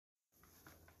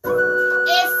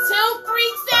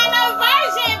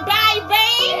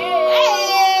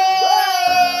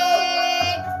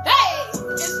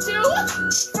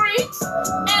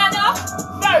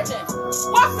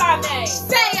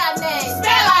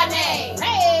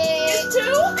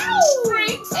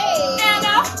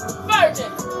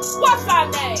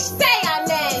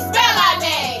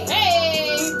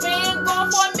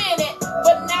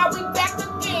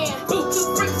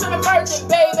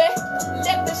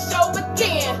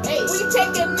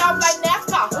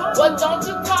What don't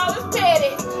you call us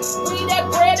petty? We that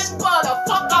bread and butter.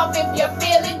 Fuck off if you're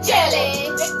feeling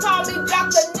jelly. They call me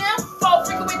Dr. Nympho,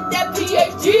 freaking with that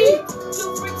PhD.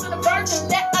 Two freaks and a virgin,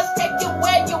 let us take you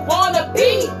where you wanna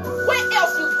be. Where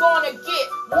else you gonna get?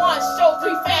 One show,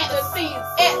 three fantasies.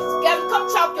 X, together, come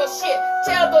talk your shit.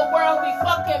 Tell the world who we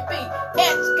fucking be.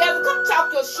 X, together, come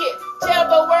talk your shit. Tell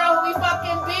the world who we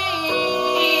fucking be.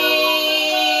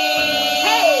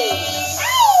 Hey,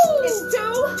 it's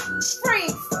two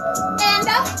freaks and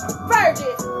a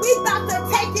virgin. We about to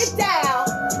take it down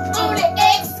on an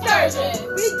excursion.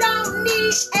 We don't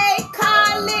need a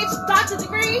college doctorate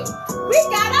degree. We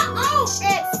got our own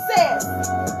excess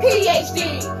PhD.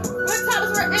 We're telling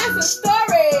us we're answering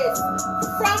stories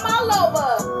from all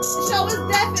over. The show is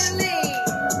definitely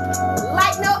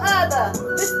like no other.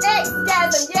 This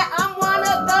Xgasm, yeah, I'm one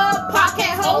of the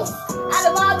podcast hosts. Out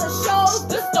of all the shows,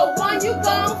 this the one you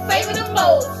gon' favor the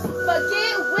most.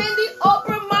 Forget Wendy,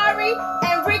 Oprah, Mari,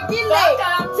 and Ricky Lake.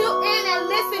 Tune in and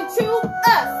listen to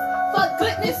us, for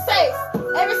goodness sakes.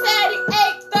 Every Saturday,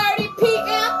 8:30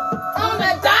 p.m. on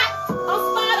the dot on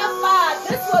Spotify.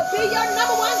 This will be your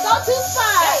number one go-to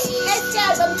spot.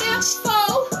 Xgasm, Nympho,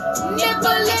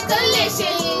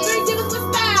 Nipple-Lick-A-Licious. Three dudes with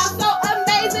style, so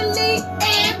amazingly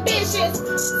ambitious.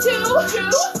 Two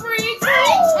freaks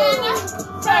and a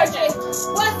virgin.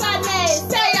 What's our name?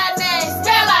 Say our name.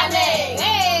 Spell our name.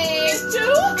 Hey, it's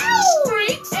two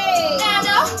freaks and a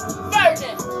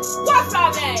virgin. What's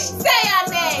our name? Say our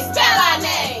name. Spell our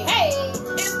name. Hey,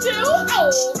 it's two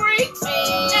freaks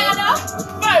and a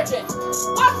virgin.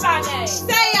 What's our name?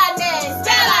 Say our name.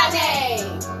 Spell our name.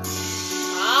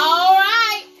 All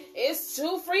right, it's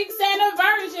two freaks and a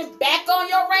virgin back on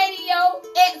your radio.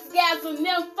 Xgasm,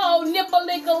 Nympho,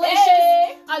 Nipple-Lick-A-Licious.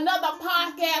 Hey. Another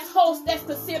podcast host that's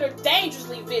considered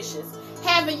dangerously vicious,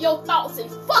 having your thoughts in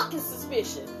fucking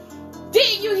suspicion.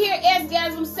 Didn't you hear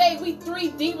Xgasm say we three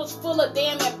divas full of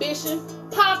damn ambition?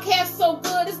 Podcast so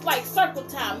good it's like circle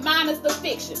time minus the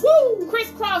fiction. Woo!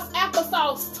 Crisscross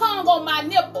applesauce, tongue on my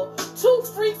nipple. Two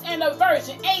freaks and a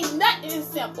virgin, ain't nothing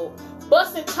simple.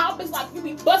 Busting topics like you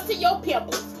be busting your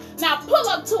pimples. Now pull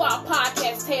up to our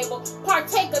podcast table,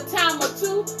 partake a time or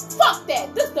two. Fuck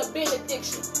that, this the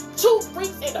benediction. Two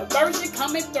freaks and a virgin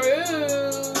coming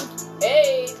through.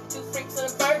 Hey, two freaks and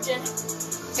a virgin.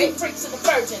 Two freaks and a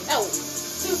virgin. Oh,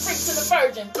 two freaks and a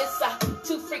virgin. It's a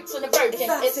two freaks and a virgin.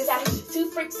 It's a two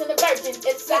freaks and a virgin.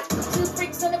 It's a two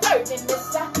freaks and a virgin.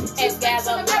 It's a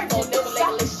Xgasm,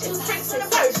 Nipple-Lick-A-Licious. Two freaks and a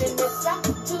virgin. It's a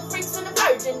two freaks and a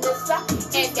virgin. It's a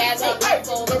Xgasm,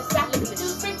 Nipple-Lick-A-Licious. Two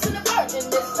freaks and a virgin.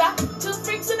 It's a two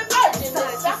freaks and a virgin.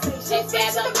 It's a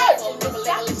Xgasm,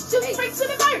 Nipple-Lick-A-Licious. Two freaks and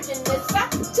a virgin. It's a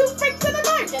two freaks and a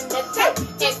virgin. It's a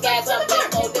Xgasm,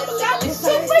 Nipple-Lick-A-Licious.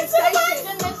 Two freaks and a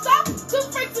virgin. It's a two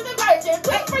freaks and a virgin.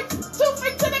 Two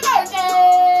freaks and a virgin.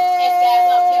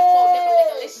 Xgasm,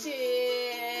 Nipple-Lick-A-Licious.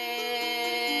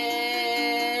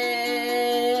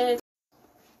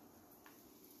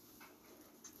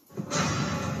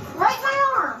 Right my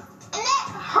arm, and that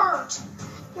hurt.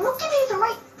 You don't give me the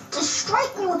right to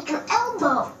strike me with your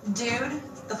elbow. Dude,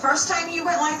 the first time you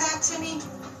went like that to me,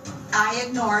 I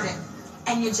ignored it.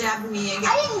 And you jabbed me again.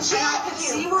 I didn't jab I could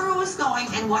see where it was going,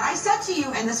 and what I said to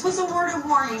you, and this was a word of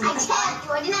warning. I jabbed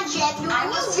you. I did not jab you.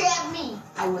 You jabbed me.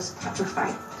 I was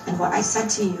petrified. And what I said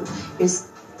to you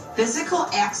is physical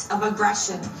acts of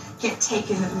aggression get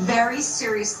taken very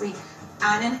seriously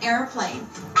on an airplane.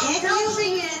 If you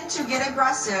begin to get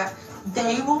aggressive,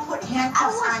 they will put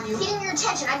handcuffs on you. I was getting your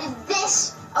attention. I did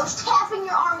this. I was tapping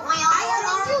your arm with my elbow.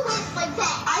 I didn't do it like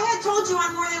that. I had told you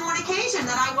on more than one occasion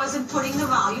that I wasn't putting the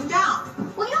volume down.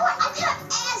 Well, you know what? I kept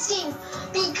asking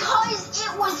because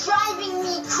it was driving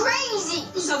me crazy.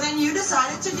 So then you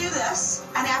decided to do this,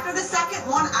 and after the second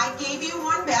one, I gave you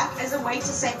one back as a way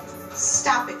to say,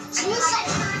 stop it. And you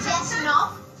said that's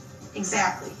enough?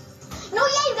 Exactly. No,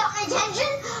 yeah, you got my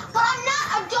attention, but I'm not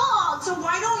a dog. So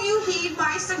why don't you heed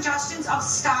my suggestions of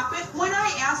stop it when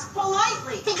I ask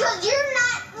politely? Because you're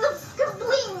not the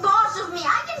complete boss of me.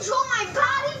 I control my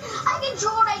body, I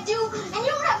control what I do, and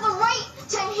you don't have the right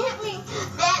to hit me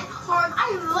that hard.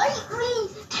 I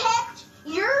lightly tapped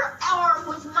your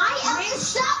arm with my elbow.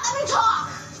 Stop, let me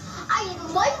talk. I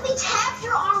lightly tapped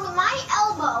your arm with my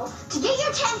elbow to get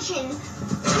your attention.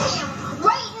 Bam,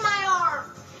 right in my arm.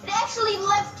 It actually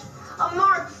left a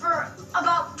mark for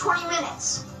about 20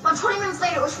 minutes. About 20 minutes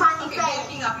later, it was finally fading.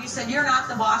 Backing up, you said you're not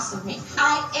the boss of me.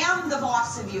 I am the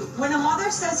boss of you. When a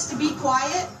mother says to be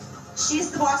quiet,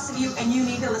 she's the boss of you, and you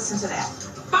need to listen to that.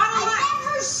 Bottom line, I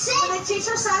never said. When a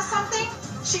teacher says something,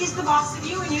 she's the boss of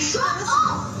you, and you need to listen. Shut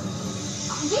up!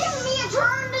 Give me a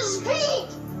turn to speak.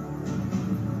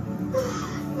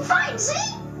 Fine,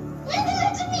 see? You do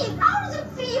that to me.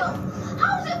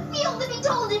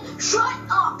 Shut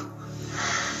up.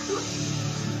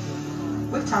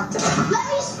 We've talked about it. Let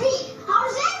me speak. How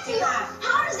does that feel?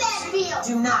 How does that feel?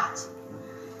 Do not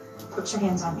put your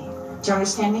hands on me. Do you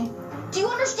understand me? Do you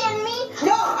understand me?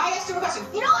 No, I asked you a question.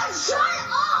 You know what? Shut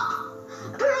up.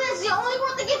 Apparently that's the only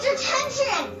one that gets your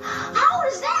attention. How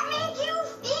does that make you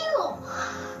feel?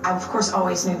 I, of course,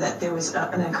 always knew that there was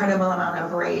an incredible amount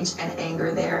of rage and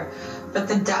anger there, but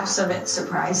the depths of it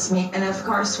surprised me. And of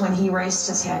course, when he raised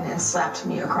his hand and slapped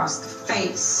me across the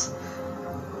face,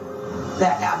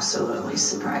 that absolutely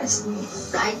surprised me.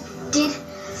 I did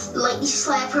lightly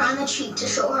slap her on the cheek to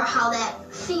show her how that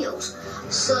feels.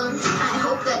 So I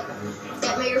hope that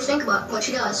made her think about what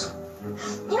she does.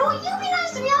 You know what? You be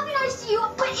nice to me, I'll be nice to you,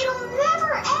 but it'll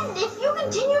never end if you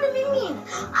continue to be mean.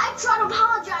 I try to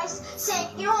apologize,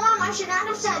 saying, you know, Mom, I should not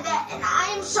have said that, and I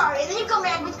am sorry. And then you come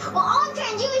back with, well, all I'm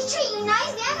trying to do is treat you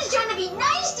nicely. I'm just trying to be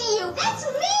nice to you. That's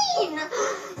mean.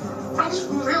 I just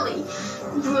really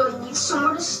need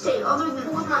somewhere to stay other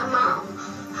than with my mom.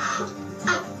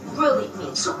 I really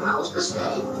need somewhere else to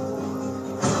stay.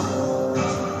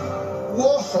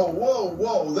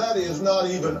 Whoa, that is not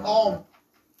even all.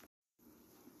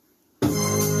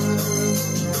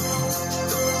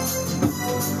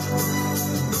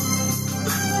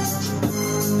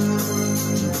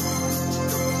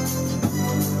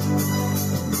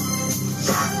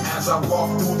 As I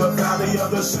walk through the valley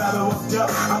of the shadow of death,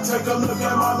 I take a look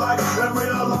at my life and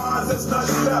realize it's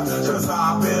nothing left. Cause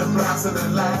I've been blasting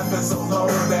and laughing so long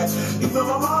that even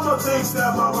my mama thinks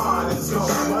that my mind is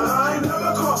gone. But I ain't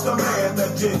never crossed a man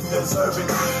that didn't deserve it.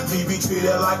 Me be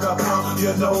treated like a punk, you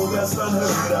know that's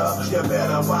unheard of. You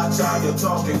better watch how you're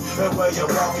talking and where you're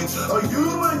walking, or you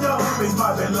and your homies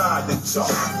might be lying to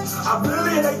chalk. I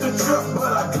really hate the trip,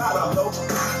 but I gotta low.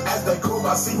 As they go,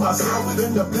 I see myself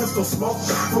in the pistol smoke.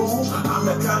 Fool, I'm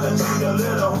the kind of G the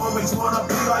little homies wanna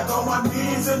be like, on my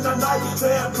knees in the night,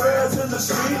 saying prayers in the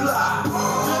street light.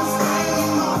 Just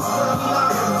hanging on the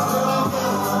line.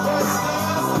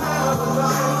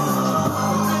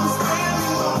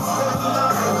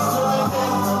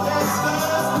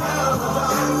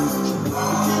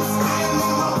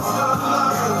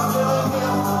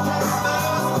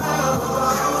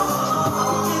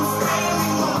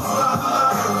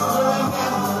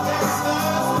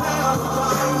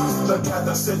 Look at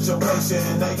the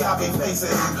situation they got me facing.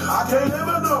 I can't live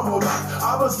a normal life.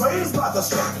 I was raised by the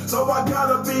street, so I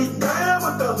gotta be down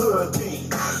with the hood team.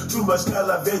 Too much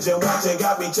television watching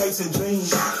got me chasing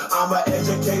dreams. I'm an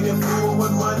educated fool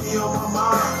with money on my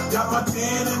mind. Got my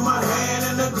 10 in my hand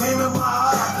and a gleam in my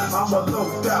eye. I'm a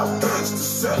loped out gangster,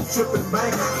 set tripping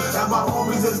banker, and my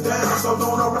homies is down, so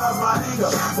don't arouse my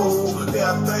anger. Fool,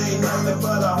 death ain't nothing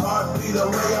but a heartbeat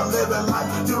away. I'm living life,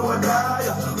 do or die.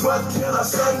 What can I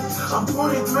say? I'm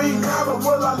 23 now, but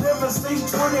will I live and see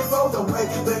 24? The way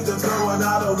things are going,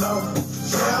 I don't know.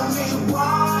 Tell me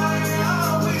why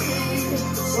are we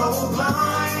so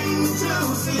blind to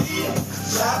see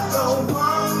that the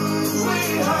ones we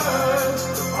heard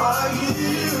are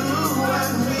you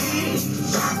and me?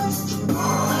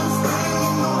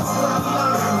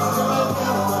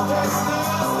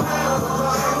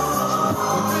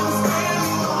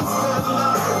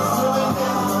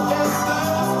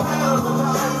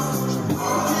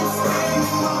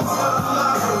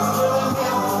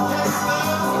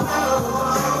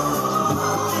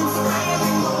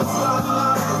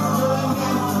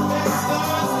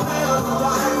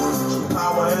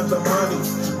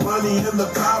 Money and the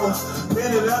power,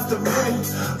 minute after minute,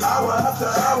 hour after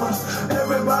hour,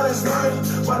 everybody's running.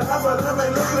 What happened? Let me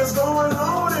look at what's going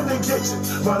on in the kitchen,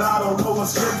 but I don't know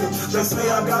what's cooking. They say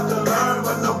I got to learn,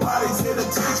 but nobody's here to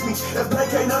teach me. If they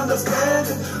can't understand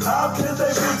it, how can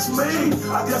they reach me?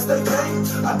 I guess they can't,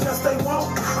 I guess they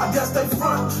won't, I guess they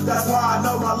front. That's why I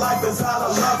know my life is out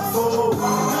of luck, fool.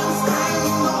 This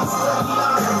thing lost their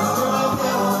lives.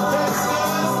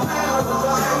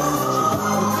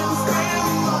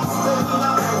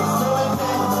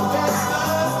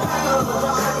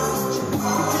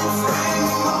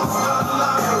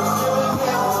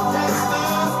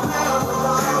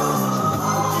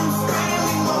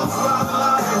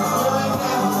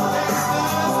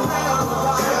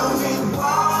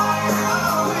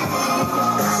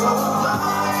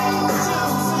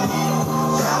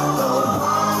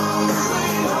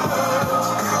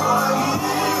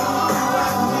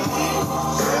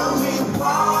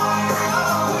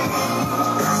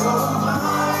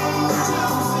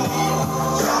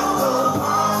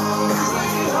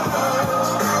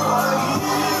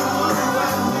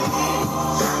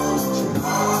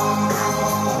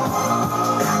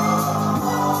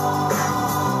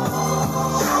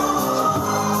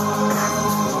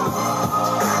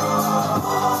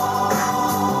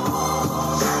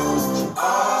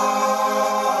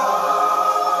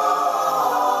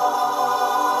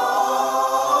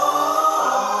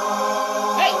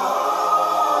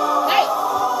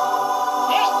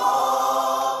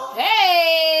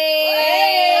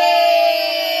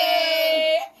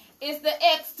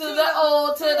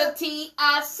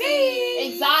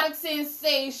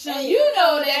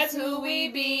 That's who we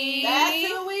be. That's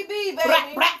who we be, baby.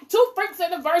 Black, black, 2 freaks in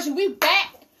the version. We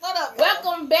back. What up, y'all?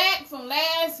 Welcome back from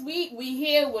last week. We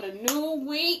here with a new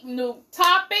week, new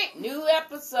topic, New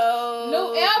episode.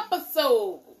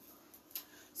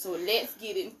 So let's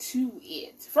get into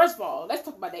it. First of all, let's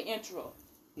talk about that intro.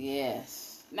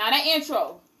 Yes. Now that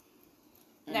intro.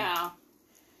 Now,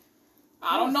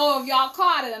 I don't know if y'all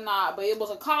caught it or not, but it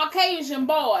was a Caucasian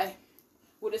boy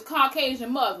with his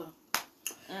Caucasian mother.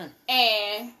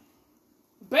 And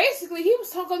basically he was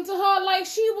talking to her like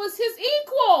she was his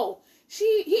equal.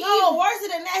 Worse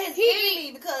than that, his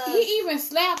enemy, because he even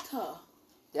slapped her.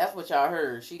 That's what y'all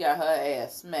heard. She got her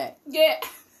ass smacked. Yeah.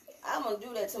 I'm gonna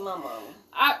do that to my mama.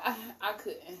 I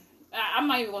couldn't. I'm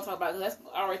not even gonna talk about it because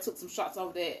I already took some shots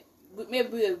off that. Maybe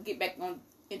we'll get back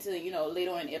into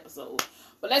later on in the episode.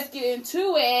 But let's get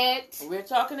into it. We're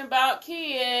talking about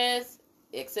kids.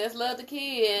 Excess love to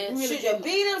kids. Should you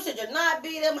beat them? Should you not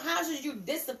beat them? How should you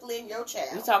discipline your child?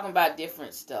 We're talking about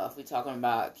different stuff. We're talking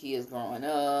about kids growing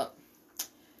up.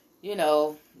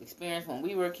 Experience when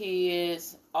we were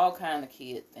kids. All kind of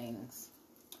kid things.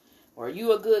 Were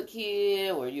you a good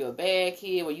kid? Were you a bad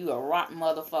kid? Were you a rotten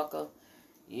motherfucker?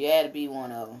 You had to be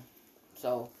one of them.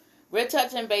 So, we're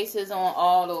touching bases on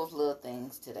all those little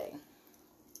things today.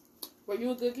 Were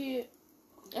you a good kid?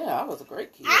 Yeah, I was a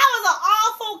great kid. I was an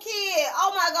awful kid.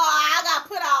 Oh my God, I got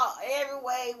put out every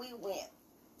way we went.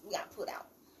 We got put out.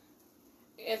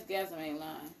 Yes, Gasm ain't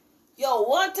lying. Yo,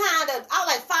 one time I was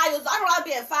like 5 years old. I remember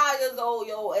being 5 years old,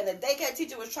 yo, and the daycare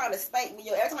teacher was trying to spank me,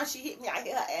 yo. Every time she hit me, I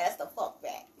hit her ass the fuck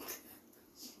back.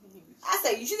 She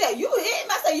said, you hit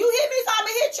me? I said, you hit me, so I'm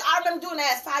gonna hit you. I remember doing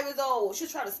that at 5 years old. She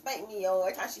was trying to spank me, yo.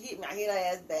 Every time she hit me, I hit her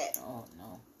ass back. Oh,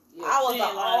 no. Yeah, I was she an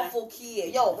ain't lying. awful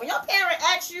kid. Yo, when your parent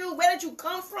asks you, where did you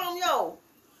come from, yo?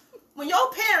 When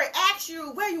your parent asks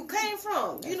you where you came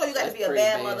from, you know you got to be a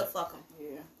bad motherfucker.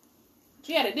 Yeah.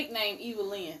 She had a nickname, Evil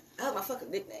Lynn. That was my fucking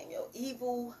nickname, yo.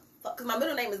 Evil. Because my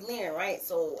middle name is Lynn, right?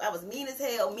 So I was mean as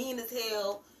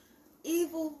hell.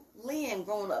 Evil Lynn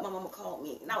growing up, my mama called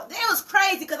me. Now, that was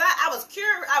crazy because I was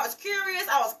curious.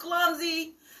 I was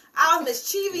clumsy. I was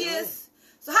mischievous.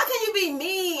 So how can you be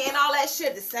mean and all that shit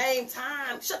at the same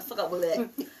time? Shut the fuck up with that.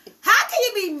 How can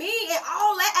you be mean and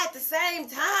all that at the same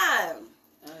time?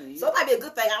 So it might be a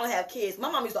good thing I don't have kids.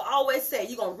 My mom used to always say,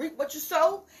 you're going to reap what you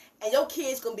sow, and your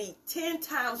kid's going to be 10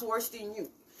 times worse than you.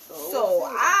 So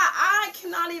I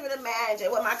cannot even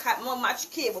imagine what my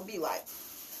kid would be like.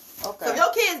 Okay. So if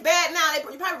your kid's bad now,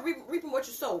 you're probably reaping what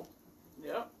you sow.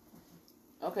 Yep.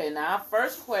 Okay, now,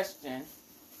 first question.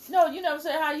 No, you never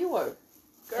said how you were.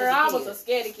 Girl, I was a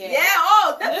scaredy cat.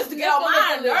 Yeah, that used to get on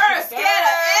my nerves. Scared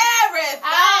of everything.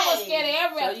 I was scared of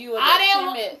everything. So you were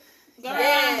timid. Girl,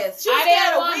 Yes. She was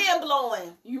scared of wind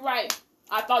blowing. You right.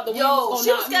 I thought the wind Yo, was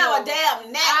she going was to knock me scared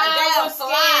of a over. damn gnat, a I damn was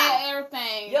scared fly. of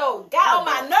everything. Yo, got on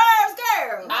my nerves,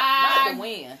 girl. Not the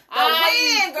wind. The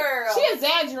wind, girl. She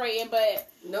exaggerating,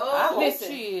 but No. I hope listen.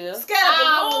 she is. Scared of I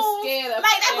balloons. was scared of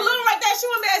like that balloon right there, she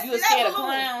wouldn't be able to You were see that scared of balloon.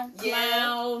 clowns? Yeah.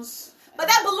 clowns. But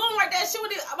that balloon right there,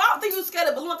 I don't think you were scared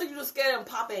of balloon. I think you were scared of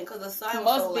them popping because the sun was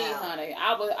Must so be, loud. honey.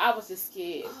 I was just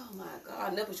scared. Oh my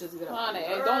God, nipples just get up. Honey,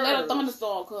 don't let a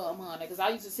thunderstorm come, honey. Because I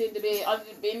used to sit in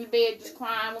the bed just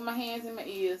crying with my hands in my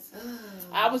ears.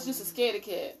 I was just a scaredy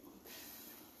cat.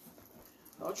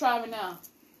 Don't try me now.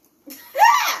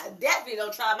 Definitely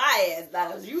don't try my ass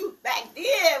now. You back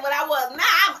then when I was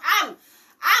now,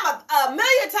 I'm a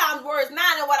million times worse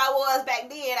now than what I was back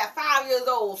then at 5 years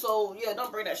old. So yeah,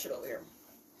 don't bring that shit over here.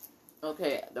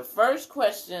 Okay, the first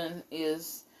question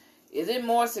is it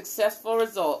more successful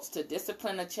results to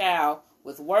discipline a child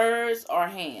with words or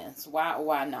hands?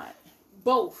 Why not?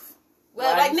 Both.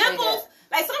 Well, Why like do you say nipples,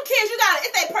 like some kids, you got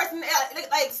it's their personality.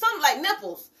 Like some like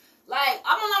nipples. Like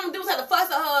I'm gonna do something to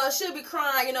fuss at her. She'll be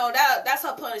crying. You know that's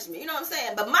her punishment. You know what I'm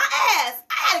saying? But my ass,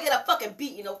 I had to get a fucking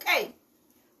beating. Okay.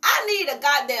 I need a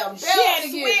goddamn belt, She had to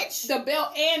get switch, the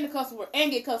belt and the cuss word and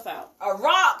get cussed out. a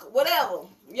rock, whatever.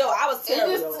 Yo, I was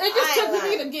terrible. It just took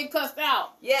me to get cussed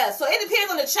out. Yeah, so it depends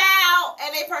on the child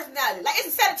and their personality. Like, it's a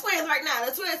set of twins right now.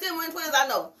 The twins I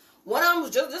know. One of them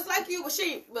was just like you, but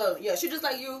she just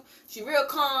like you. She real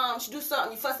calm. She do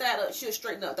something, you fuss at her, she'll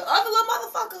straighten up. The other little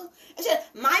motherfucker, and she said,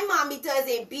 my mommy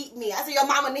doesn't beat me. I said, your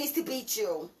mama needs to beat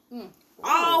you.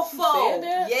 Awful.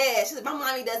 Yeah, she said, my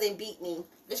mommy doesn't beat me.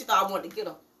 Then she thought I wanted to get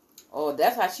her. Oh,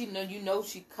 that's how she know. You know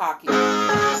she cocky.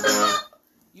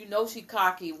 You know she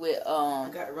cocky with I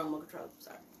got the wrong control.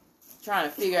 Sorry. trying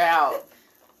to figure out.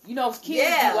 You know, kids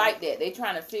Yeah. be like that. They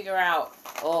trying to figure out.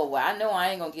 Oh, well, I know I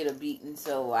ain't gonna get a beating,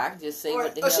 so I can just say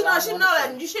what the hell she I know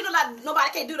want that. She know that nobody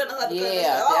can't do that to her. Because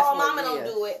Yeah, oh, that's what mama it don't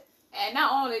is. do it. And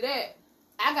not only that,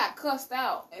 I got cussed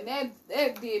out, and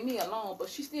that did me alone. But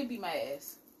she still beat my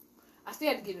ass. I still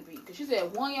had to get it beat because she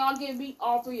said one of y'all get beat,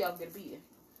 all three of y'all get beaten.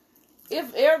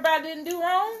 If everybody didn't do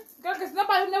wrong, Girl, because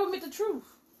nobody never met the truth.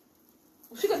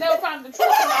 She could never find the truth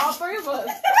in all three of us.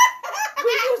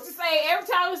 We used to say every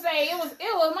time we say it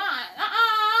was mine.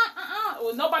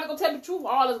 Well, nobody gonna tell the truth.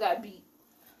 All of us got beat,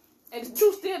 and the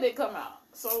truth still didn't come out.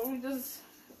 So we just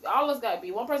all of us got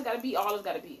beat. One person got to beat. All of us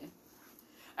got to beat.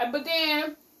 But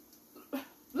then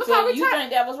look so how we you turned.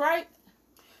 think that was right?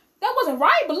 That wasn't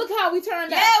right, but look how we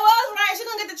turned Yeah, out. it was right. She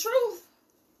gonna get the truth.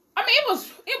 I mean,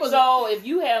 it was. So if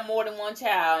you had more than one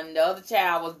child and the other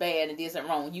child was bad and did something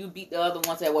wrong, you beat the other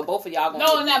one. Say, well, both of y'all gonna.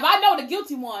 No, now if I know the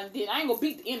guilty one, then I ain't gonna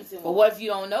beat the innocent But one. what if you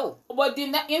don't know? But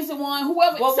then that innocent one,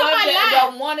 whoever, Well, somebody what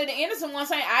lied. the one of the innocent ones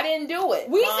saying, I didn't do it.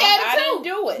 We Mom, said it I too. didn't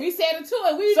do it. We said it too,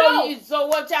 and we know. So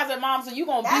what child said, Mom, so you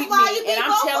gonna That's beat why me, you beat and I'm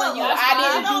both telling of you them. I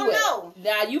didn't I don't do it. know.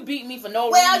 Now you beat me for no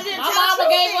Well, reason. you My didn't tell mama the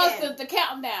gave truth us then. the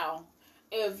countdown.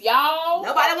 If y'all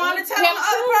Nobody wanted to tell the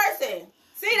other person.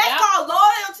 See, that's Yep. called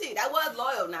loyalty. That was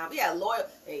loyal now. We got loyal.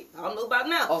 Hey, I don't know about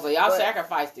now. Oh, so y'all But-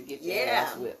 sacrificed to get your Yeah.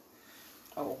 ass whipped.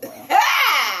 Oh, well.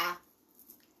 Ah!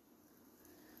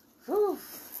 Whew.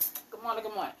 Good morning.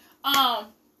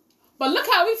 But look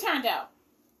how we turned out.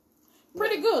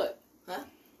 Pretty good. Huh?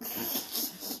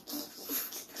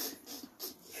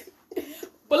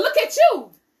 But look at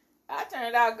you. I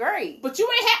turned out great. But you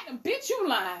ain't had, bitch, you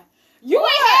lying. You Boy,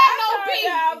 ain't had no I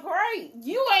turned out beat. great.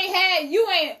 You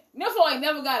ain't, Niflo ain't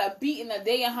never got a beat in a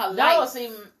day in her No, life.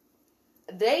 see,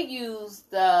 they use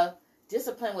the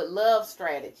discipline with love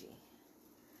strategy.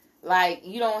 Like,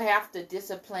 you don't have to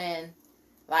discipline,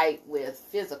 like, with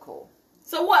physical.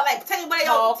 So what? Like taking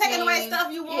away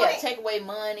stuff you Yeah, wanted? take away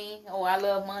money. Oh, I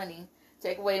love money.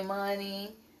 Take away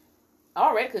money. I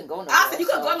already couldn't go nowhere. I said you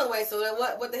couldn't so- go nowhere. So then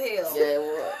what the hell? Yeah,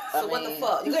 well, So what the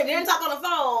fuck? You didn't talk on the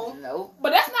phone. Nope.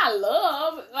 But that's not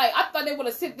love. Like, I thought they would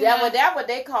have sit there. That what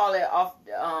they call it off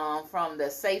from the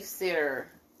safe sitter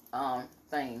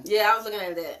thing. Yeah, I was looking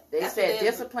at that. They That's said what it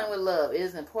is. discipline with love. It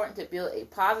is important to build a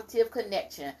positive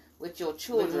connection with your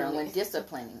children when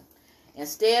disciplining.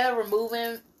 Instead of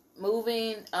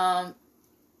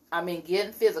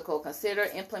getting physical, consider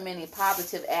implementing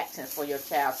positive actions for your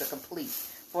child to complete.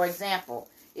 For example,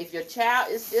 if your child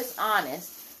is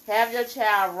dishonest, have your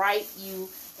child write you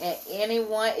and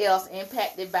anyone else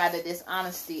impacted by the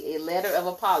dishonesty a letter of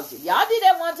apology. Y'all did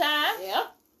that one time. Yeah.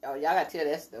 Oh, y'all got to tell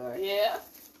that story. Yeah.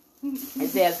 It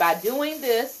says, by doing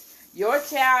this, your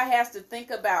child has to think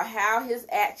about how his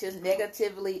actions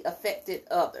negatively affected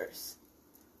others.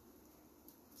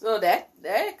 So that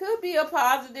could be a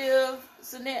positive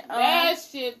scenario. That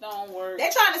shit don't work.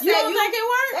 They're trying to say You don't think it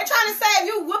works? They're trying to say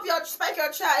if you spank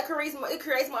your child, it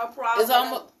creates more problems.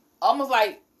 It's almost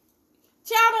like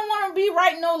child don't want to be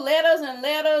writing no letters and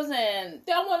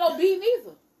They don't want no beat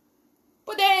neither.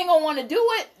 but they ain't gonna want to do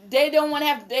it. They don't want to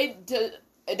have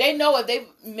they know if they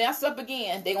mess up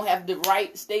again, they gonna have to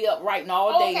stay up writing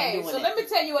all day and Okay, doing so it. let me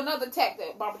tell you another tact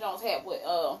that Barbara Jones had with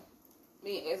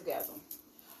me and Esgasm.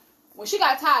 When she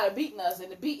got tired of beating us and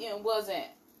the beating wasn't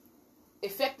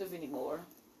effective anymore,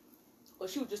 or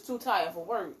she was just too tired for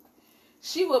work,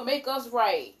 she would make us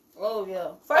write. Oh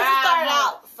yeah. First you started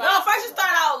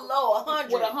out low,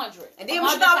 100. With 100. And then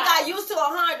when she got used to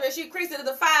 100, she increased it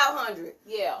to 500.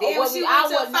 Yeah. Then when she went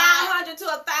to 500 to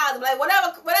 1,000, like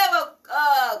whatever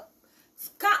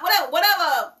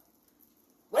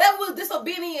was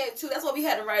disobedient to, that's what we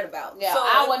had to write about. Yeah, so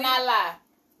I would not lie.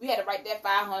 We had to write that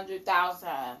 500,000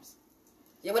 times.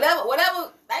 Yeah, whatever. I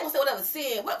ain't gonna say whatever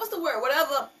sin. What's the word?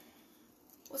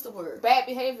 What's the word? Bad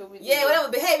behavior we did. Yeah, whatever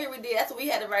behavior we did, that's what we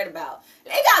had to write about.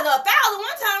 They got 1,000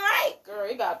 one time, right? Girl,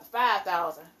 it got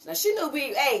 5,000. Now she knew she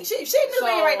knew we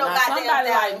ain't write no now, goddamn somebody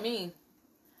 1,000. like me,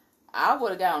 I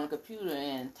would have got on the computer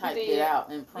and typed We it did. out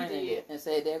and We printed did. it and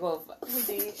said, "There go." We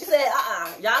did. She said,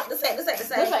 y'all, this ain't the same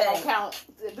This ain't gonna thing. count.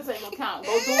 This ain't gonna count.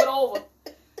 Go do it over.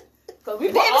 Cause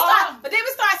we But put then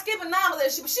we start skipping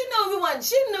numbers. She knew we wasn't.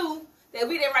 She knew that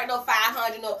we didn't write no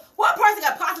 500. No, what person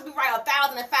could possibly write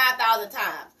 1,000 and 5,000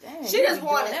 times? Dang, She you just be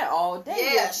wanted doing that all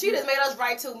day. Yeah, she just made us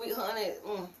write 200.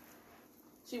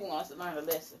 She wants us to learn a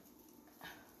lesson.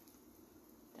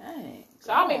 Dang.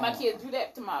 So I'll make my kids do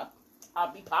that to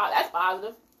I'll be positive. That's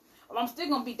positive. But I'm still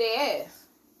gonna beat their ass.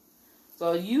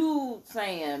 So you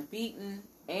saying beating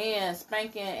and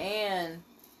spanking and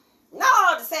Not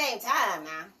all at the same time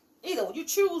now. Either you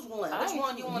choose one. Which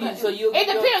one you want to do? so you It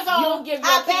depends on- you don't give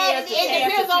How your bad kids it a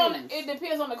is. chance to choose. It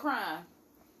depends on the crime.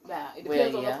 Now it Well,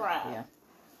 depends on yeah, the crime. yeah.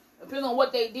 It depends on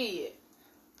what they did.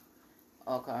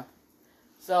 Okay.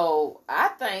 So I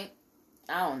think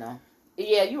I don't know.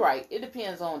 Yeah, you're right. It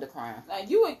depends on the crime. Like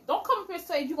you don't come up here and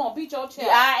say you gonna beat your child.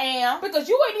 Yeah, I am. Because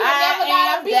you ain't even never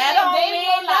got a beat That don't in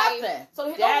your mean life. nothing. So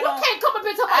you That don't- can't come up here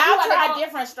and talk about I'll you try gotta go-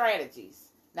 different strategies.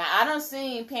 Now, I done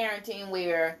seen parenting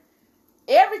where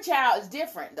every child is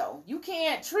different, though. You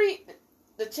can't treat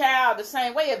the child the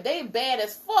same way. If they bad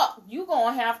as fuck, you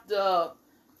gonna have to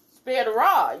spare the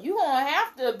rod. You gonna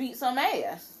have to beat some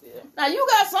ass. Yeah. Now, you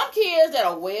got some kids that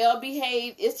are well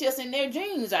behaved. It's just in their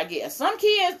genes, I guess. Some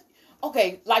kids,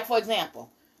 okay, like for example,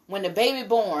 when the baby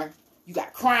born, you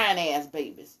got crying ass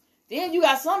babies. Then you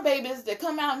got some babies that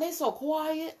come out and they so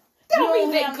quiet. That don't You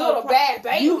mean they have good or bad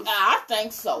babies. I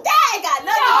think so. That ain't got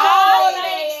nothing Oh, to do with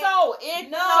it it. ain't so. It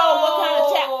No. so what kind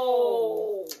of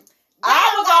child? I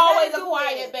That was got always nothing a to do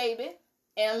quiet with it. baby,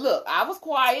 and look, I was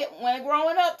quiet when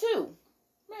growing up too.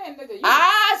 Man, nigga, you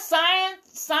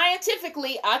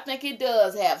Scientifically, I think it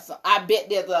does have some. I bet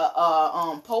there's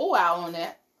a poll out on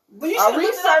that. But you A should look it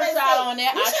up research and out see. on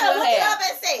that. You I should should look it have. up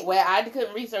and see. Well, I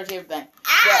couldn't research everything.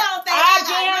 I don't think I that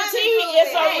got nothing to guarantee do with it's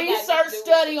it. a That ain't got research nothing to do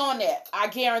with study on that. I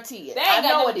guarantee it. They I ain't got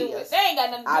know nothing it to do with is. it. They ain't got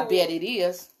nothing to do I with bet it. it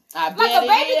is. I bet Like a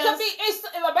baby it could is. be,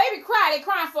 if a baby cry, they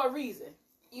crying for a reason.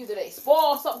 Either they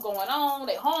spoiled, something going on,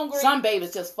 they hungry. Some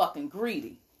babies just fucking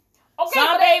greedy. okay, Some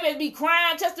but they, babies be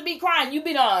crying just to be crying. You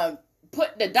be done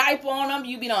put the diaper on them.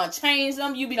 You be done changed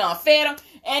them. You be done fed them.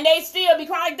 And they still be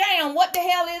crying. Damn, what the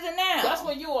hell is it now? that's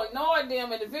when you ignore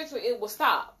them and eventually it will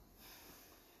stop.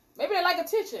 Maybe they like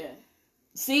attention.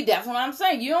 See, that's what I'm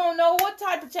saying. You don't know what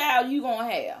type of child you gonna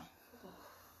have.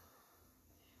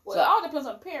 Well, So- it all depends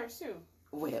on the parents too.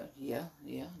 Well, yeah,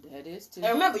 that is too.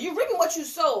 And remember, you reaping what you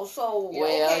sow, so Well,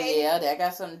 okay. yeah, that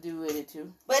got something to do with it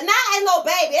too. But not as no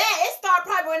baby. It start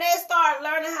probably when they start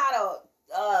learning how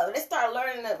to. They start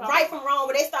learning the right from wrong,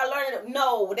 but they start learning to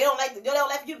no. They don't like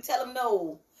you to tell them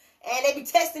no, and they be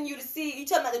testing you to see you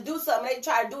tell them not to do something. They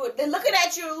try to do it. They're looking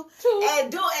at you Two.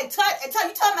 and touch and tell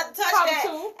you tell them not to touch Probably that,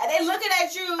 two. and they looking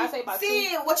at you, I say about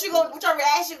seeing what your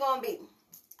reaction gonna be.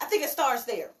 I think it starts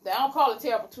there. They don't call it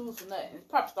terrible twos for nothing. It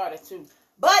probably started too.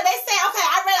 But they say,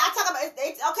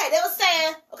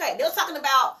 okay, they was talking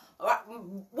about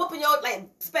whooping your, like,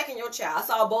 spanking your child. I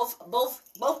saw both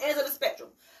ends of the spectrum.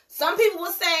 Some people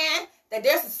were saying that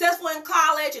they're successful in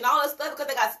college and all this stuff because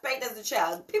they got spanked as a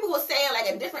child. People were saying, like,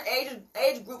 in different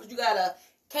age groups, you gotta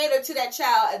cater to that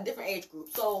child at a different age group.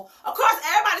 So, of course,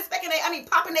 everybody's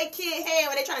popping their kid hand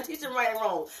when they trying to teach them right and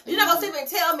wrong. You're not gonna sit there and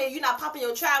tell me you're not popping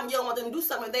your child when you don't want them to do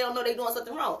something if they don't know they're doing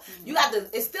something wrong. You got to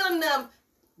instill in them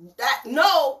that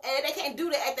no, and they can't do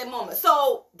that at that moment.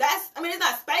 So it's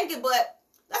not spanking, but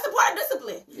that's a part of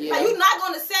discipline. Yeah. Like, you're not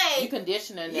gonna say You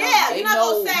conditioning them. yeah, They you're not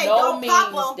know gonna say no don't means pop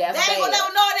them. They ain't that's gonna bad.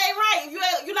 never know it ain't right.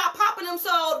 If you're not popping them,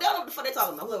 so they don't know what the fuck they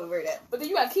talking about. Whoever read that. But then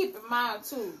you gotta keep in mind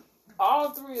too,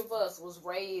 all three of us was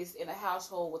raised in a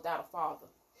household without a father.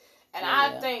 And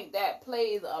I Yeah. think that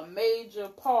plays a major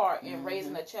part in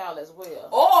raising a child as well.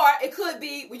 Or it could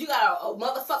be when you got a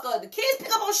motherfucker, the kids pick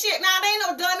up on shit. Nah, they ain't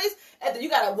no dummies. And then you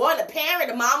got the parent,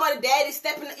 the mama, the daddy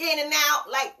stepping in and out.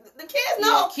 Like, the kids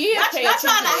know. Yeah, kids not pay trying to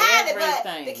attention to hide it, but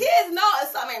everything. the kids know if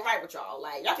something ain't right with y'all.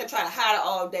 Like, y'all can try to hide it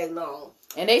all day long.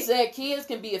 And they said kids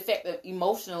can be affected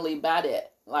emotionally by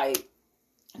that. Like,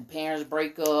 parents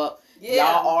break up,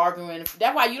 Yeah. y'all arguing.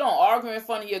 That's why you don't argue in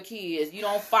front of your kids. You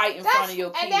don't fight in front of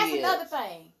your kids. And that's another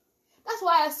thing. That's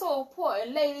why it's so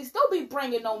important, ladies. Don't be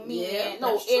bringing no men, Yeah,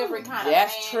 no that's true. every kind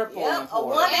That's of man. triple Yep, a important.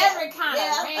 woman, Every kind of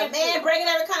yeah, man a man to- bringing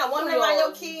every kind of woman around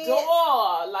your kids.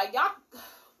 Door. Like, y'all,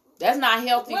 That's not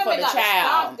healthy women for the gotta child.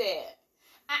 stop that.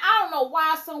 And I don't know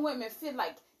why some women feel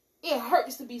like it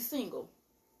hurts to be single.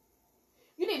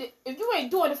 You need to, if you ain't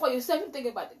doing it for yourself, you're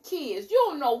thinking about the kids. You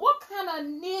don't know what kind of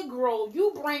Negro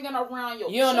you bringing around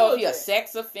your You don't know if you're a children.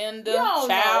 sex offender, You don't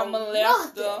child know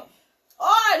molester. nothing. Or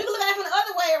you can look at it from the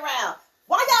other way around.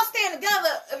 Why y'all stand together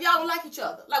if y'all don't like each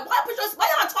other? Like, why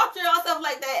y'all talk to yourself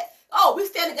like that? Oh, we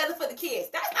stand together for the kids.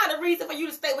 That's not a reason for you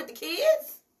to stay with the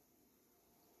kids.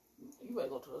 You better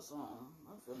go to a song.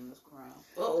 I'm feeling this crown.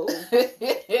 Uh-oh.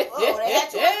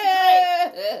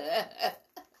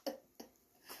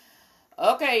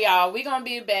 Okay, y'all, we gonna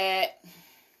be back.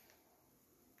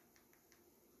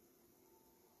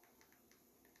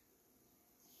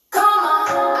 Come on,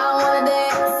 I wanna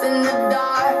dance in the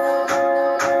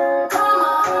dark. Come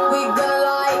on, we gonna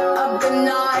light up the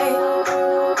night.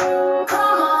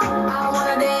 Come on, I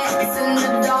wanna dance in the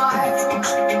dark.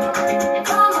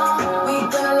 Come on, we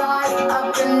gonna light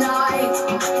up the night.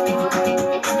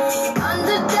 Under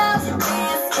the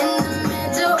dance in the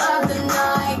middle of the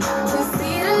night. We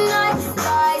see the night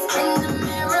skies in the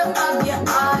mirror of your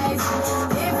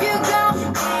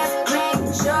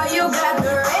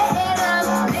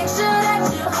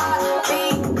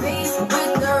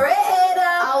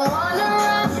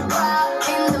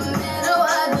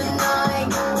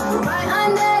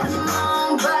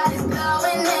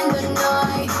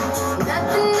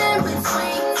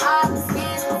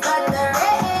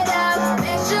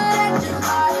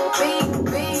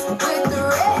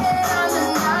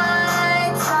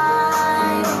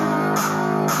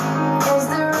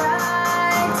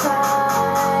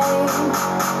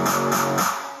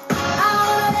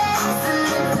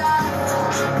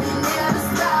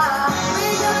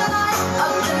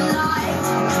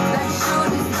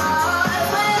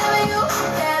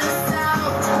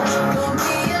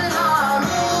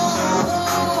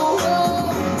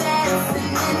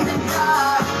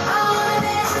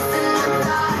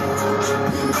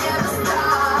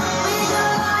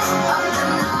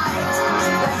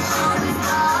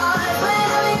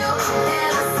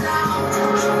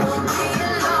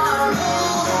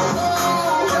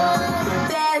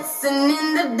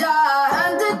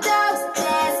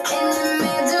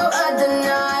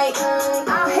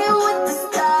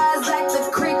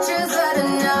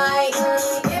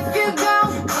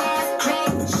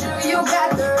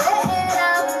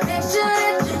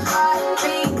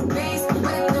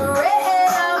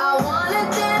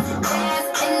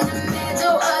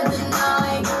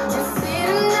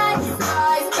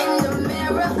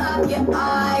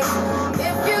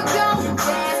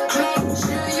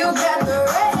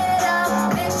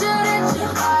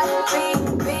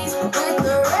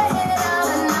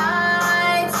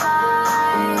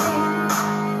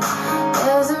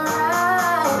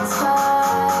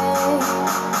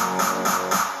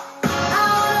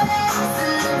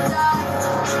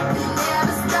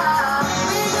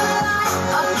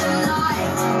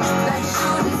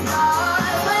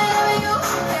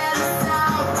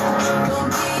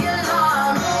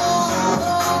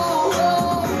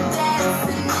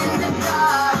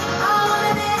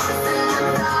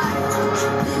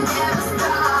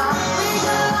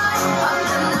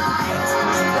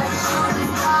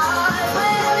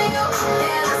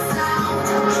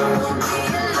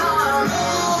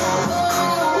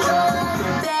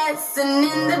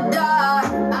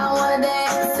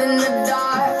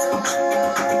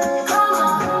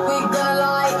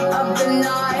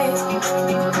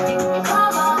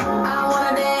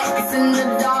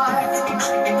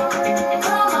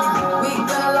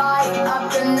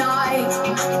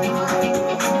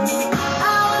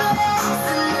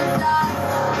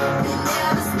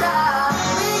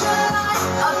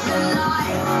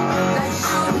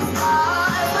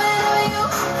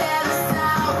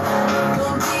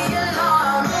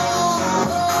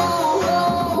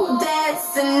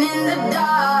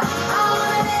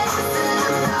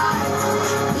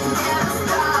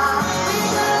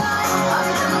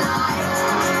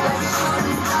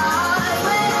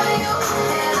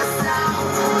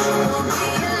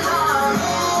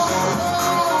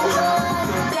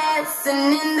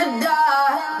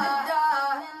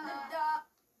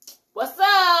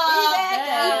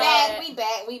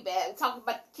Like talking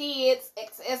about the kids,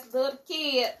 excess little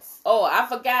kids. Oh, I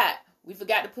forgot. We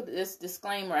forgot to put this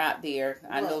disclaimer out there.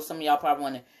 I know some of y'all probably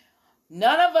wondering.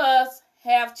 None of us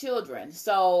have children,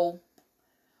 so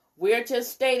we're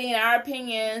just stating our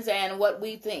opinions and what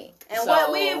we think. And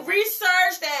what we've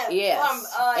researched and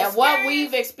and what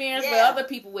we've experienced with other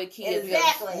people with kids.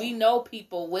 Exactly. We know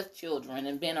people with children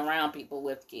and been around people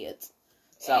with kids.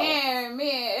 So. And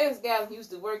man, ex guys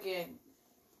used to work in.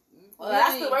 Well,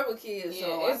 I still work with kids. Yeah,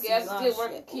 so ex guys still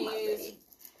work with kids.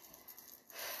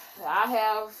 I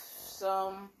have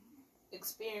some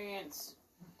experience.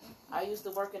 I used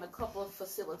to work in a couple of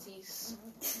facilities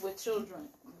with children.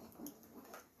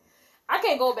 I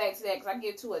can't go back to that because I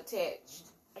get too attached.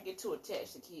 I get too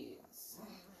attached to kids.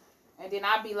 And then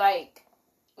I be like,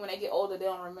 when they get older, they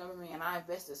don't remember me. And I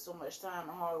invested so much time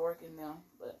and hard work in them.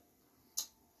 But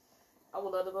I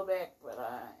would love to go back, but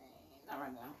not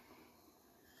right now.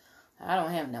 I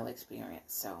don't have no experience,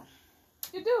 so.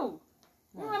 You do.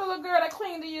 You remember the little girl that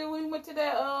cleaned to you when we went to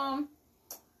that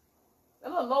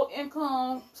little low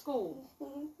income school?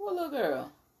 What little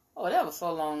girl? Oh, that was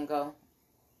so long ago.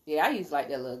 Yeah, I used to like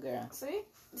that little girl. See?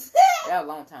 That was a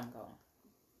long time ago.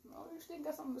 Oh, you still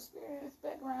got some experience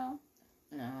background.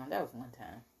 No, that was one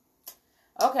time.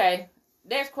 Okay,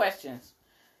 next questions.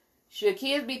 Should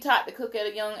kids be taught to cook at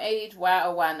a young age? Why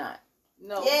or why not?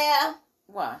 No. Yeah.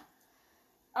 Why?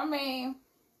 I mean,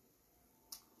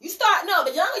 the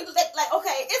younger, like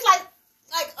okay, it's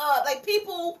like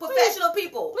people, professional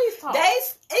people. Please talk.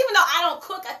 Even though I don't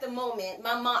cook at the moment,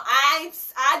 my mom, I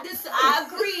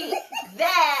agree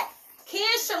that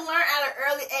kids should learn at an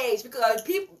early age because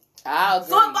people. I'll agree.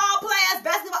 Football players,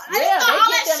 basketball, they get them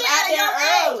out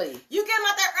there early. You get them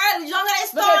out there early. Younger they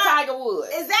start. Look at Tiger Woods.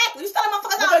 Exactly. You start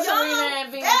motherfuckers Look out at young. Serena and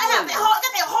They Venus have their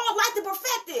whole life to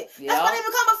perfect it. Yep. That's why they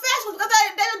become professionals because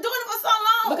they've been doing it for so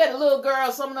long. Look at the little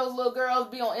girls. Some of those little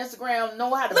girls be on Instagram, know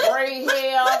how to braid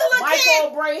hair, Look at the little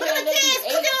micro braid Look hair. at the kids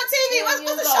cooking on TV. What's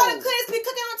the show the kids be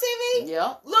cooking on TV? Yep.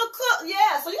 Little cook,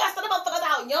 yeah. So you got to start them motherfuckers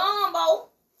out young,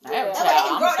 bo. I have a That way they can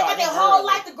child. grow. I'm They got their starting whole early.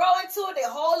 life to grow into it.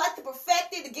 Their whole life to perfect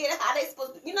it, to get it how they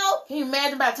supposed to, Can you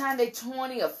imagine by the time they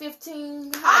 20 or 15?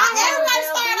 Everybody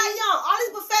started out young. All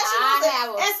these professionals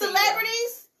and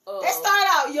celebrities, they started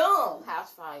out young.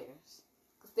 House fires.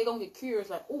 Because they going to get curious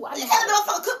like, oh, I You know. can't let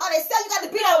motherfucker cook by themselves. You got to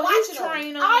be there watching them.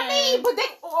 Train them. I mean, but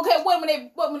what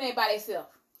when they by themselves?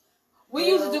 We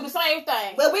used to do the same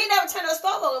thing. But we ain't never turned the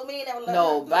stove on. We ain't never learned.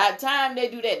 No, by the time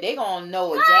they do that, they gonna know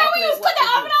Girl, exactly we used to what put the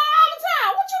to oven on all the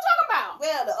time. What you talking about?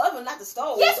 Well, the oven, not the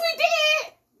stove. Yes, we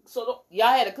did. So Y'all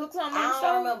had to cook something on the I stove?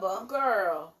 don't remember.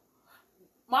 girl,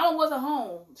 Mama wasn't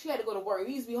home. She had to go to work.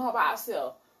 We used to be home by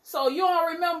ourselves. So you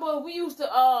don't remember? We used to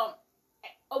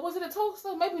was it a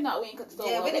toaster? Maybe not. We ain't cut the stove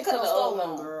on. Yeah, we didn't cut the stove oven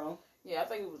on, girl. Yeah, I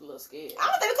think it was a little scared. I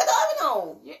don't think we cut the oven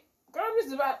on. Yeah, girl, we used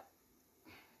to about.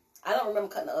 I don't remember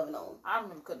cutting the oven on. I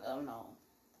remember cutting the oven on.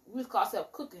 We used to call ourselves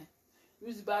cooking. We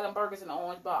used to buy them burgers in the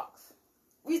orange box.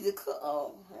 We used to cook.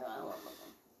 Oh, yeah, I don't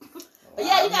remember. But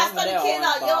yeah, you gotta start the kids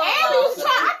out young. And we used to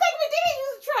try. I think we did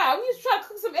used to try. We used to try to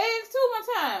cook some eggs too one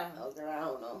time. Oh, girl, I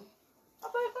don't know. I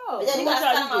think so. But yeah, you What gotta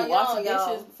y'all start used to them do? Wash out the young,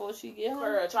 dishes before she get home?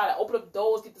 Girl, try to open up the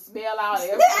doors, get the smell out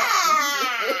and everything.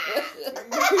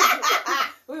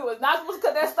 We was not supposed to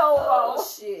cut that stove Oh,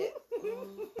 off. shit.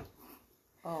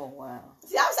 Oh, wow.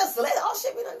 See, I was just select. Oh,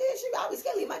 shit, we done did shit. I was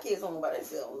scared to leave my kids home by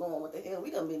themselves, knowing what the hell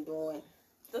we done been doing.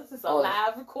 This is a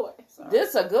live recording. Sorry. This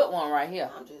is a good one right here.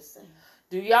 I'm just saying.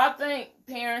 Do y'all think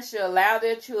parents should allow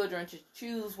their children to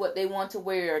choose what they want to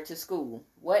wear to school?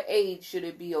 What age should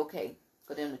it be okay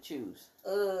for them to choose?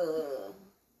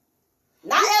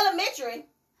 Not elementary.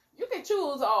 You can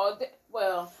choose all day.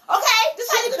 Well, Okay, this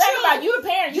is how you can Think choose. about you, the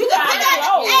parent. You You can got pick out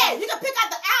clothes. you can pick out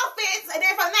the outfits, and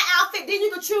then from that outfit, then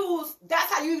you can choose.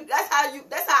 That's how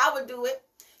I would do it.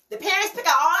 The parents pick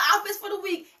out all outfits for the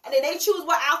week, and then they choose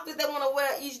what outfits they want to wear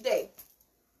each day.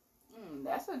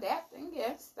 that's adapting.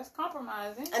 Yes, that's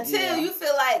compromising. Until you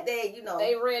feel like they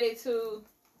ready to,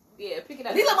 pick it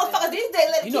up. these little motherfuckers these days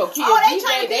let You know, kids, kids they these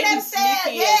trying to days, be they be themselves.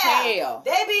 sneaky as hell.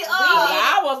 They be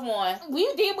I was one.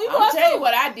 We did. We I'll was tell you too.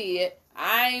 what I did.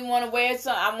 I ain't want to wear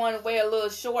something. I want to wear a little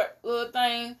short little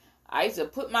thing. I used to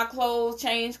put my clothes,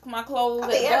 change my clothes I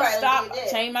at think the bus everybody stop, did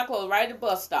that. change my clothes right at the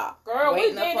bus stop. Girl, we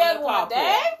waiting did up on that the one carport.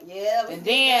 day. Yeah, we And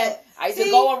did then that. I used to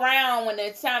See? go around when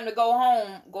it's time to go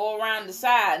home, go around the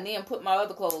side, and then put my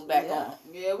other clothes back on.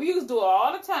 Yeah, we used to do it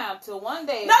all the time till one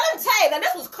day. Now let me tell you, now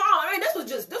this was calm. I mean, this was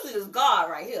just God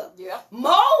right here. Yeah. Mo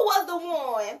was the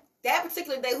one that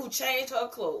particular day who changed her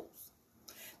clothes.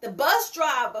 The bus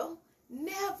driver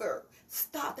never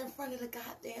stopped in front of the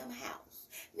goddamn house.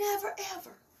 Never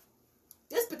ever.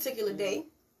 This particular day,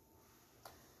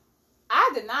 I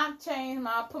I did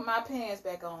not put my pants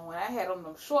back on when I had on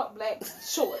them short black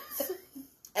shorts.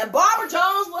 And Barbara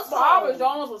Jones was Barbara home.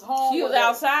 Jones was home. She was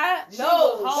outside.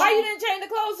 No. Why you didn't change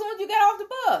the clothes as soon as you got off the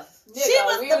bus? She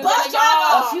was the bus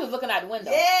driver. Oh, she was looking out the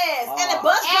window. Yes, and the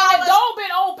bus And driver. the door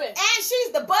been open. And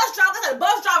she's the bus driver. That's how the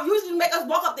bus driver usually make us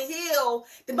walk up the hill.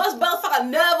 The bus motherfucker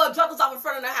never dropped us off in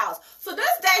front of the house. So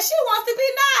this day she wants to be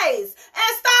nice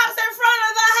and stops in front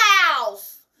of the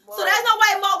house. Well, so there's no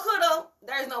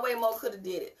way Mo could have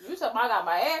did it. You said I got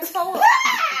my ass told.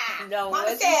 No,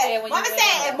 Mama said,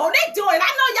 and Monique doing it.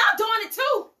 I know y'all doing it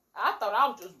too. I thought I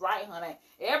was just right, honey.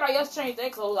 Everybody else changed their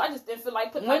clothes. I just didn't feel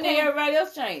like putting When my did pants everybody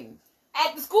else change?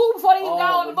 at the school before they even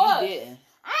got on the bus. You didn't.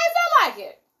 I ain't feel like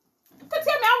it. Cause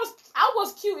tell me, I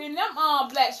was cute in them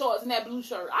black shorts and that blue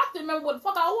shirt. I still remember what the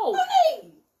fuck I wore.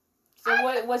 Monique.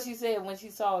 So what she said when she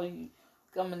saw you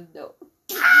coming the door?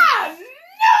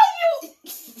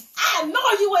 I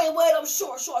know you ain't wearing them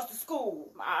shorts to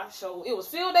school. My show. It was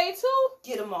field day too.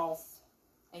 Get them off.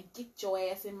 And get your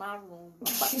ass in my room.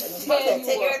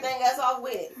 Take everything else off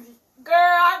with it.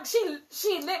 Girl,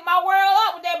 she lit my world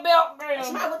up with that belt. Girl.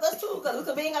 She might with us too,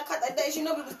 because we ain't got cut that day. She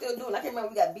know we was still doing. I can't remember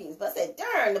we got beatings, but I said,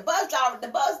 darn, the bus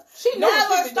She knew never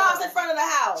what she stops doing. in front of the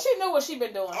house. She knew what she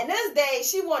been doing. And this day,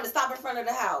 she wanted to stop in front of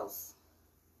the house.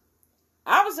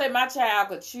 I would say my child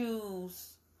could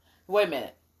choose. Wait a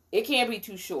minute. It can't be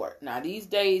too short. Now, these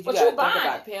days, you got to think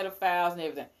about pedophiles and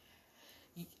everything.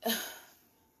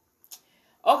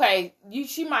 Okay,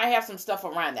 she might have some stuff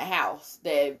around the house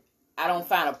that I don't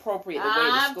find appropriate to wear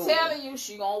to school. I'm telling you,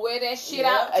 she gonna wear that shit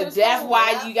out to the That's school.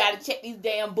 why you got to check these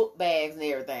damn book bags and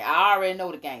everything. I already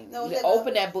know the game.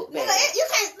 Open that book bag. You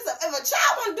can't. Listen, if a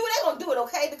child want to do it, they gonna do it,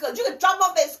 okay? Because you can drop them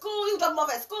off at school. You drop them off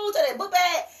at school to their book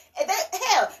bag. And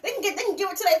they can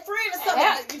give it to their friend or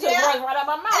something. You just right out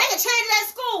my mouth. And they can change it at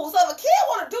school. So if a kid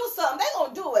want to do something, they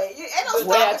gonna do it. Ain't no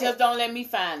stopping just don't let me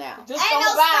find out. Just ain't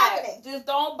don't no buy stopping it. Just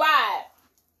don't buy it.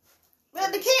 Well,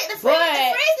 the friends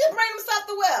can bring them stuff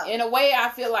to wear. In a way, I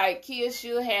feel like kids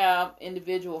should have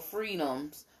individual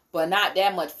freedoms, but not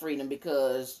that much freedom,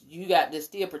 because you got to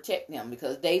still protect them,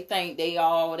 because they think they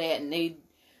all that and they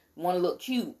want to look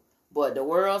cute. But the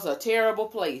world's a terrible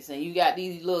place, and you got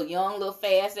these young,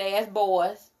 fast ass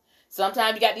boys.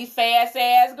 Sometimes you got these fast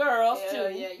ass girls too.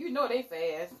 Yeah, you know they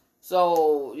fast.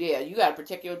 So yeah, you got to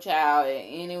protect your child at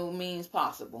any means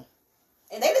possible.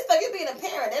 And they just think you being a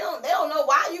parent. They don't know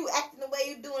why you acting the way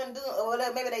you doing or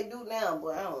whatever. Maybe they do now,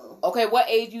 but I don't know. Okay, what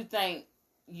age you think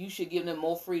you should give them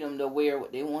more freedom to wear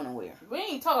what they want to wear? We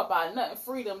ain't talking about nothing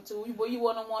freedom to what you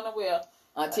want to wear.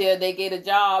 Until they get a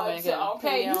job and you start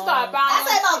buying. I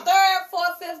say about 3rd,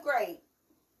 4th, 5th grade.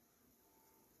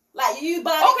 Like you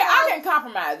buy. Okay, I can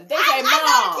compromise. They say, "Mom,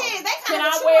 I know kids, they can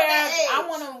I wear? I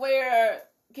want to wear.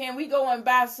 Can we go and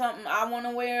buy something I want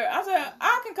to wear?" I said,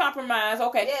 "I can compromise.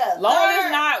 Okay, yeah, long as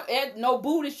it's not no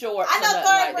booty shorts." I know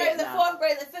 3rd graders and 4th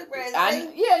graders and 5th graders.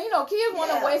 Kids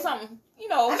want to wear something. I mean,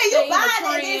 you buy it,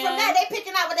 and then from that they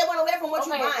picking out what they want to wear from what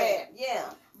you buying. Yeah.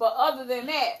 But other than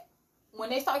that, when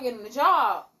they start getting the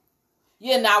job.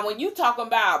 Yeah, now when you talking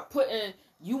about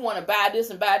you want to buy this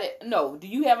and buy that. No, do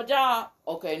you have a job?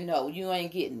 Okay, no, you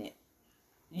ain't getting it.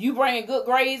 You bringing good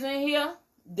grades in here?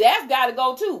 That's got to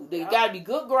go too. There got to be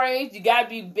good grades. You got to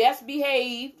be best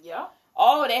behaved. Yeah.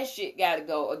 All that shit got to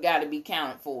go. Got to be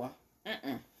counted for.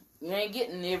 You ain't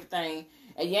getting everything.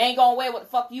 And you ain't going to wear what the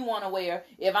fuck you want to wear.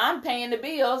 If I'm paying the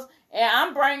bills and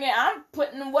I'm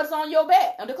putting what's on your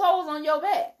back, and the clothes on your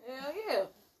back. Yeah.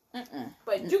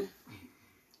 But you...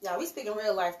 Yeah, we speaking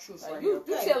real life truth right You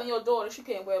here. telling your daughter she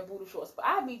can't wear booty shorts, but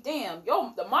I be damn,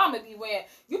 the mama be wearing.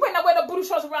 You better not wear the booty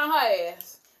shorts around her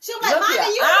ass. She was like, "Mommy,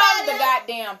 you I'm the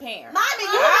goddamn parent. Mommy, you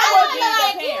I would be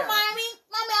the parent. Mommy,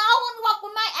 I want to walk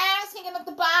with my ass hanging at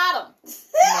the bottom."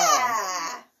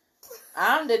 Yeah.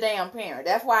 I'm the damn parent.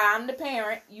 That's why I'm the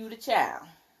parent. You the child.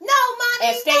 No, Mommy,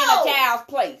 and stay in the child's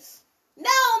place. No,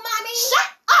 Mommy. Shut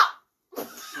up.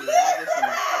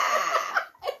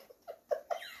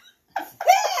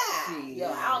 Yo,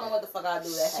 I don't know what the fuck I do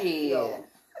that. Shit.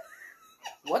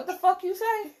 What the fuck you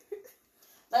say?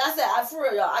 Like I said, for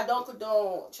real, y'all, I don't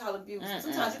condone child abuse.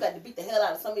 Sometimes you got to beat the hell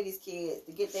out of some of these kids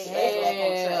to get their ass back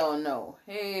on track.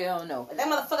 Hell no. That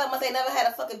motherfucker must ain't never had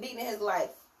a fucking beating in his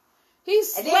life. He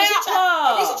slapped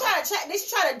her. Then she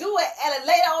try to do it at a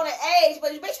later on an age,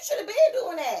 but bitch, you should have been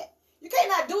doing that. You can't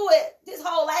not do it this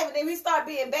whole life, and then we start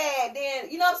being bad. Then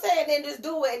you know what I'm saying. Then just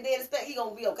do it, and then expect he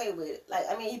gonna be okay with it. Like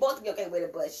he supposed to be okay with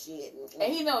it, but shit.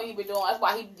 And he know he been doing. That's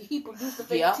why he produced the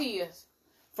fake tears.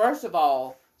 First of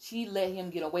all, she let him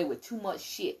get away with too much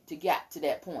shit to get to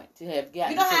that point. To have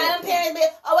gotten. You know how them parents be?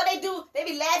 Oh, what they do? They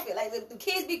be laughing like the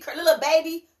kids be little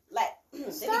baby. Like, they be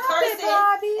cursing,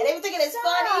 and they be thinking it's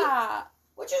funny.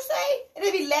 What you say? And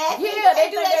they be laughing. Yeah, they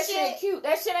do that shit cute.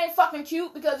 That shit ain't fucking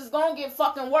cute because it's gonna get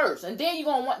fucking worse. And then you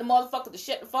gonna want the motherfucker to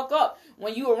shut the fuck up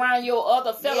when you around your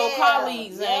other fellow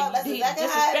colleagues and you exactly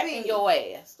disrespecting your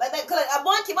ass. Like that, cause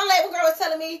one girl was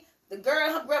telling me the girl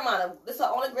and her grandmother, this is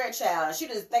her only grandchild, and she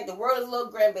just think the world is a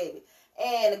little grandbaby.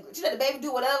 And she let the baby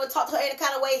do whatever, talk to her any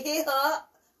kind of way, hit her up.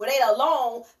 When they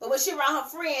alone, but when she around her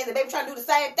friends, the baby trying to do the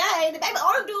same thing. The baby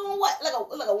only doing what? Like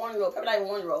a 1-year-old, probably not even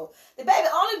 1-year-old. The baby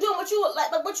only doing what you like,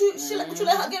 what you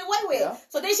let her get away with. Yeah.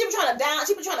 So then she be trying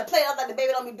to play up like the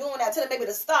baby don't be doing that. Tell the baby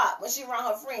to stop when she around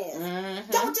her friends.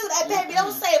 Mm-hmm. Don't do that, baby.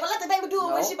 Don't say it, but let the baby do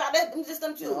it when she about that. Just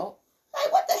them two.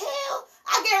 Like what the hell?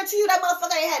 I guarantee you that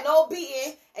motherfucker ain't had no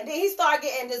beating, and then he started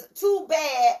getting just too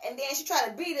bad, and then she tried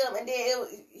to beat him, and then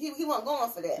he wasn't going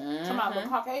for that. Come out the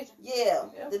Caucasian. Yeah,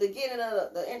 the beginning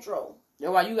of the intro. That's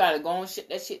why you gotta go and shut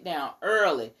that shit down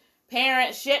early.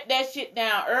 Parents, shut that shit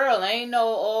down early. Ain't no,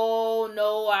 oh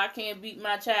no, I can't beat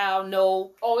my child.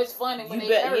 No. Oh, it's funny when you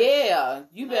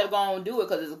better go and do it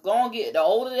because it's gonna get. The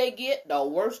older they get, the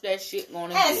worse that shit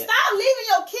gonna get. And stop leaving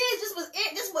your kids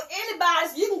just with anybody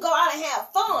so you can go out and have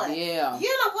fun. Yeah.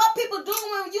 You know what people do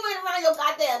when you ain't around your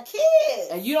goddamn kids.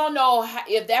 And you don't know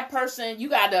if that person. You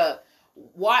gotta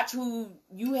watch who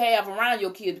you have around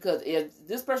your kids because if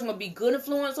this person gonna be good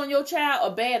influence on your child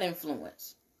or bad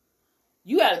influence.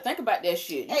 You gotta think about that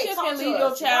shit. You just can't leave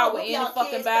your child with any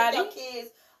fucking body.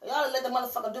 Y'all let the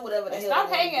motherfucker do whatever the hell. Stop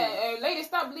hanging, ladies.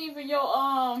 Stop leaving your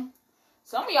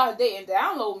Some of y'all dating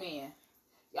download men.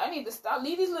 Y'all need to stop.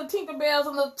 Leave these little Tinkerbells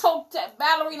and little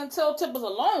ballerina toe tippers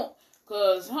alone.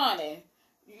 Cause honey,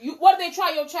 what if they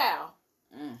try your child?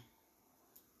 I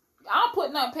don't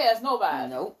put nothing past nobody.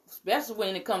 Nope. Especially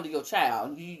when it comes to your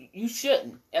child. You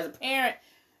shouldn't. As a parent,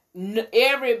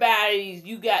 everybody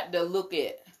you got to look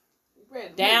at.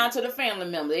 Down to the family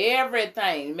members,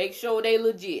 everything. Make sure they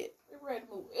legit.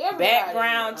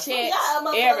 Background check,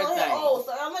 everything. Oh,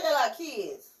 so I'm gonna got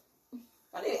kids.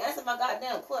 I need to answer my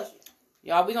goddamn question.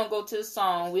 Y'all, we gonna go to the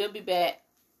song. We'll be back.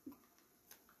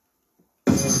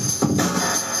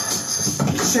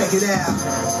 Check it out.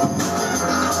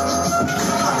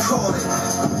 I call it.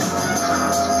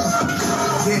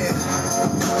 Yeah.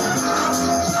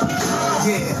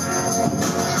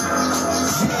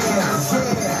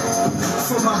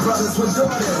 For my brothers with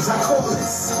daughters, I call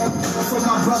this. For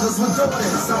my brothers with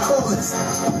daughters, I call this.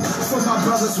 For my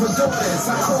brothers with daughters,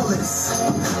 I call this.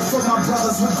 For my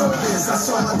brothers with daughters, I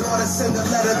saw my daughter send a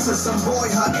letter to some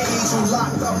boy her age who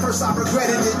locked up. First I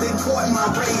regretted it, then caught my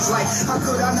rage. Like, how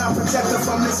could I not protect her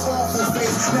from this awful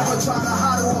fate? Never tried to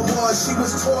hide who I was, she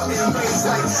was taught and raised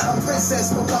like a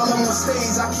princess. But while I'm on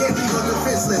stage, I can't leave her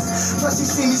defenseless. Plus she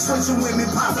see me switching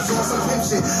women, poppers on some pimp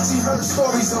shit. She heard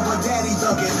stories of her daddy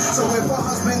thugging. So if her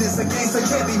husband is a gangster,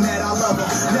 can't be mad, I love her.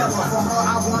 Never for her,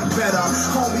 I want better.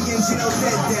 Homie in jail,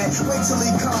 dead. Wait till he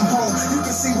come home, you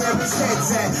can see where his head's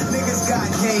at. Niggas got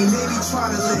game, they be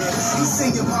trying to live. He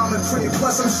seen your mama crib,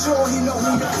 plus I'm sure he know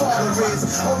who your father is.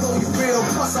 Although you real,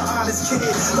 plus an honest kid.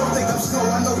 Don't think I'm slow,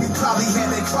 I know you probably had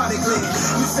that chronic lid.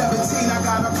 You 17, I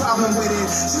got a problem with it.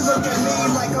 She look at me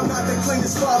like I'm not the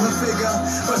cleanest father figure,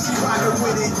 but she rockin'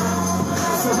 with it.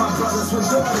 For my brothers with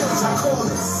daughters, I call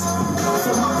this.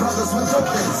 For my brothers with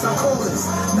daughters, I call this.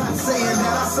 Not saying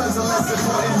that our sons are less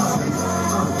important.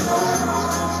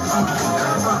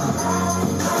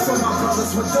 For my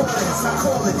brothers with daughters, I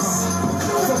call this.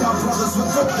 For my brothers with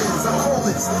daughters, I call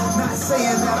this. Not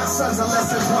saying that our sons are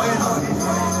less important.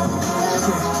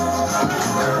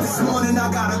 This morning I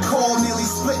got a call, nearly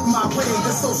split my rig.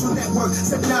 The social network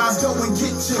said, Nas, go and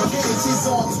get your kids. She's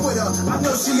on Twitter. I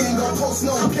know she ain't gonna post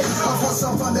no pic of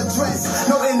herself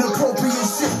underdressed. No inappropriate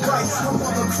shit, right? Her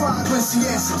mother cried when she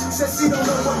answered. Said she don't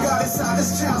know what got inside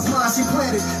this child's mind. She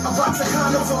planted a box of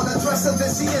condoms on her dresser,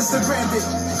 then she Instagrammed it.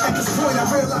 At this point I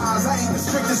realize I ain't the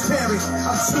strictest parent.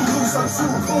 I'm too loose, I'm too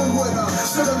cool with her.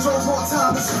 Should've drove more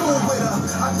time to school with her.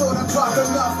 I thought I dropped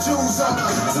enough jewels on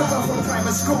her. Took her from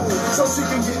private school so she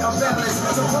can get a balance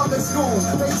to public school.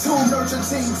 They too nurture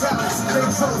teen talents. They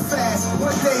grow fast.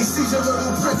 One day she's your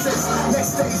little princess.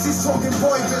 Next day she's talking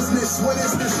boy business. What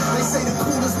is this? They say the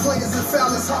coolest players and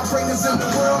foulest heartbreakers in the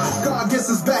world. God gets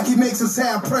us back. He makes us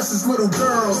have precious little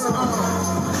girls.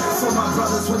 For my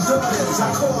brothers with daughters, I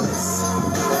call this.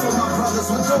 For my brothers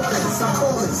with daughters, I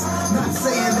call this. Not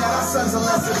saying that our sons are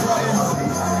less important.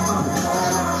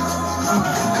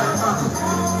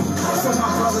 For my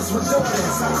brothers with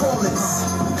daughters, I call this.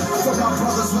 For my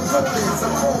brothers with daughters, I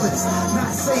call this.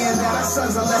 Not saying that our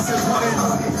sons are less important.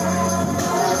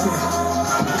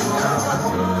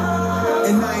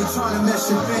 And I ain't trying to mess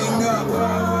your thing up,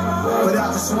 but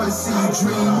I just wanna see you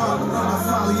dream up. I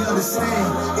finally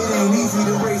understand, it ain't easy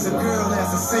to raise a girl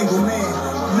as a single man.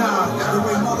 Nah, the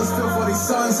way mothers feel for their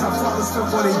sons, how fathers feel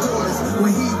for their daughters.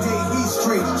 When he date, he's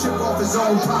straight, chip off his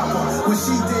own papa. When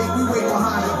she date, we wait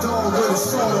behind the door with a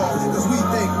sword off, cause we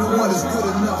think no one is good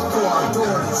enough for our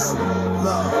daughters.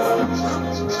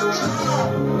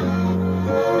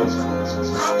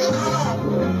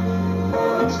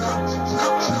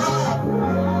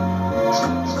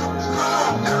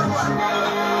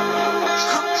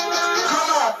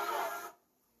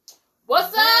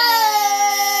 What's up?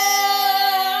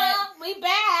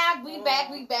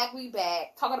 We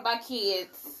back. Talking about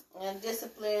kids. And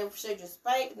discipline, should you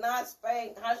spank, not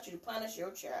spank? How should you punish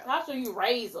your child? How should you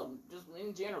raise them, just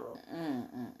in general?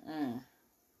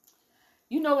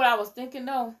 You know what I was thinking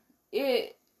though?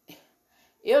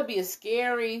 It'll be a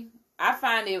scary. I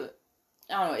find it.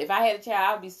 I don't know. If I had a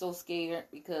child, I'd be so scared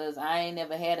because I ain't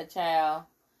never had a child,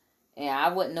 and I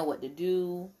wouldn't know what to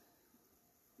do.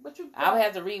 But I would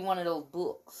have to read one of those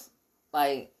books.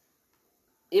 Like,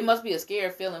 it must be a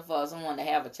scary feeling for someone to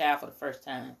have a child for the first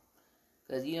time.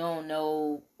 Because you don't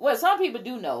know. Well, some people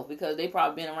do know because they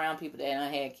probably been around people that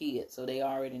ain't had kids. So they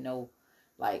already know,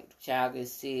 like, the child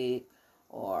gets sick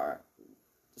or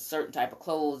a certain type of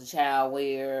clothes the child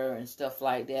wear and stuff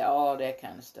like that. All that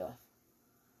kind of stuff.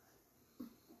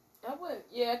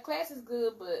 Yeah, class is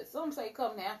good, but some say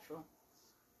come natural.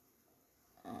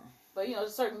 But, you know, a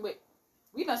certain way.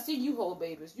 We done see you hold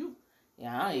babies.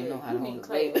 Yeah, I don't even know how to hold a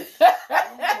baby.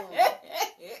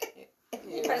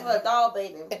 You trying for a doll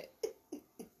baby.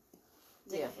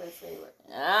 Yeah.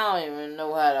 I don't even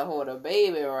know how to hold a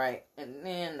baby right. And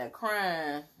then the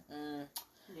crying.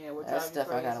 Yeah, that's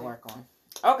stuff I gotta work on.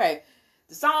 Okay.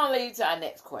 The song leads to our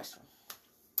next question.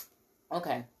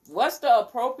 Okay. What's the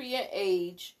appropriate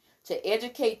age to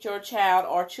educate your child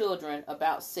or children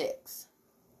about sex?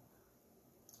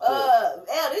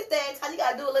 These days, you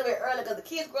gotta do a little bit early because the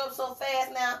kids grow up so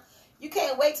fast now. You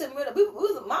can't wait till middle.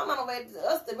 My mama waited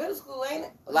us to middle school, ain't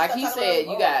it? Like he said,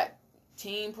 you got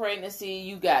teen pregnancy,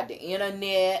 you got the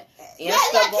internet, Instagram. Yeah,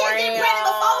 kids get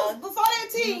pregnant before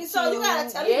they're teen, so you gotta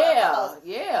tell them.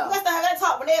 Yeah. You gotta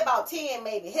talk when they're about 10,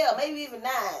 maybe. Hell, maybe even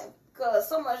 9. Because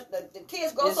so much, the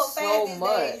kids grow so fast these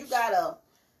days, you gotta.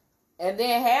 And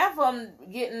then half of them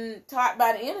getting taught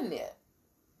by the internet.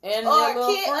 And or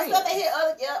kids, stuff they hear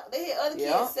other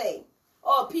kids say.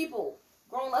 Or people.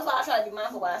 Grown. That's why I try to be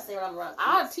mindful what I say when I'm around kids.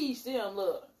 I teach them,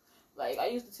 look, like I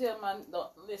used to tell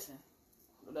listen,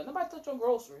 don't let nobody touch your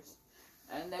groceries.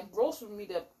 And that grocery meat,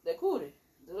 that cootie.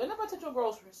 Don't let nobody touch your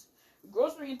groceries.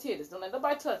 Grocery and titties. Don't let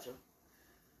nobody touch them.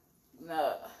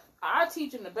 Nah. I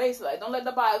teach them the basics. Like, don't let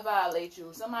nobody violate you.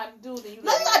 Somebody do, then you.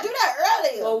 No, you gotta do that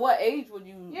earlier. So, what age would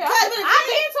you? Yeah, I've been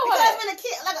a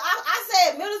kid. Like I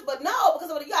said, middle, but no,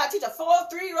 because you gotta teach a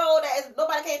 4-3-year-old that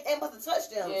nobody ain't supposed to touch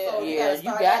them. Yeah, so you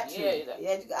got to.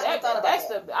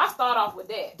 I start off with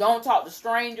that. Don't talk to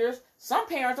strangers. Some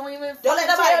parents don't even let nobody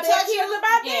touch their kids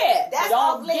about that. That's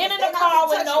don't get in the car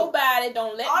with nobody.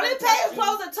 Don't let. All they parents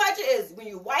supposed to touch it is when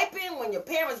you wiping, when your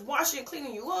parents washing and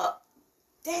cleaning you up.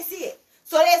 That's it.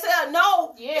 So they said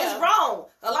no, it's wrong.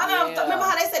 A lot of them remember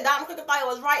how they said Donald Cricket thought it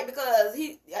was right because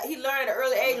he learned at an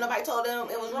early age. Nobody told him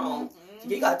it was wrong.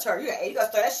 Mm-hmm. You gotta start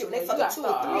that shit when they fucking 2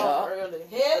 or 3. Early.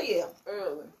 Hell yeah,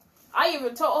 early. I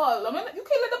even told her, you can't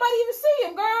let nobody even see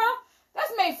him, girl.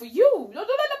 That's made for you. Don't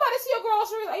let nobody see your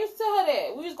groceries. I used to tell her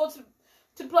that. We used to go to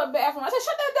the public bathroom. I said,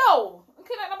 shut that door. You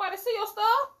can't let nobody see your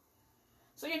stuff.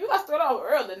 So yeah, you gotta start off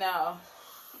early now.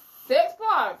 Sex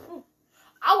part.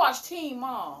 I watched Teen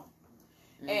Mom.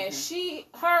 And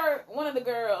one of the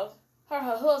girls, her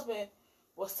husband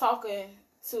was talking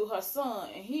to her son,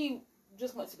 and he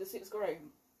just went to the 6th grade.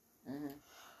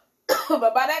 Mm-hmm.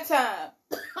 But by that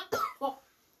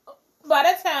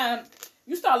time,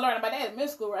 you start learning about that in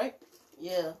middle school, right?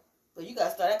 Yeah, but you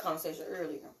gotta start that conversation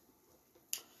earlier.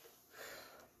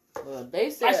 Well, they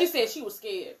said, like she said, she was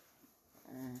scared.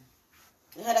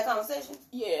 You had that conversation?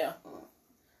 Yeah.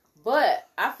 But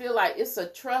I feel like it's a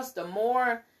trust. The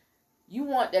more you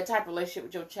want that type of relationship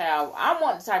with your child, I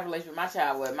want the type of relationship with my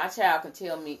child where my child can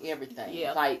tell me everything.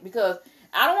 Yeah. Like, because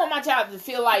I don't want my child to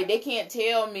feel like they can't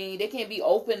tell me, they can't be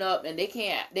open up, and they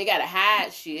gotta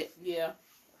hide shit. Yeah.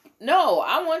 No,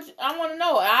 I want to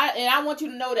know, and I want you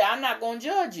to know that I'm not gonna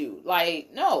judge you. Like,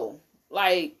 no,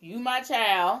 like you my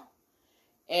child,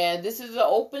 and this is an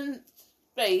open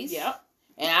space. Yeah.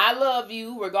 And I love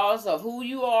you regardless of who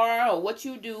you are or what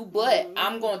you do, but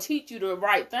I'm gonna teach you the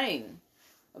right thing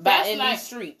about these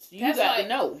streets. You got to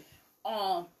know.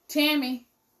 Tammy,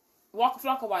 Waka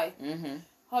Flocka wife. Mm-hmm.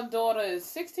 Her daughter is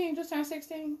 16, just turned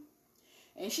 16.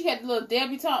 and she had the little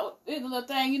debutante, the little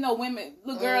thing, you know,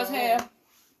 little girls have.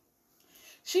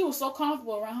 She was so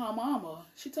comfortable around her mama.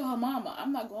 She told her mama,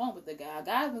 I'm not going with the guy. A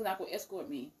guy's not going to escort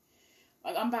me.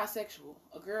 Like, I'm bisexual.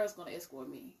 A girl's going to escort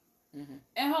me. Mm-hmm.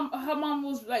 And her mama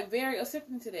was, like, very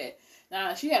accepting to that.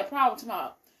 Now, she had a problem to my,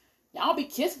 y'all be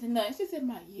kissing and nothing. She said,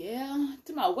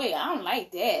 to my way, I don't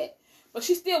like that. But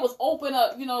she still was open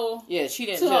up, you know. Yeah, she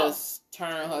didn't just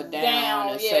turn her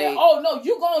down and yeah. say, oh, no,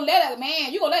 you going to let a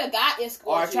man, you going to let a guy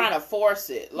escort or you. trying to force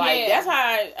it. Like, that's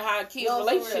how a kid's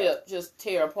relationship just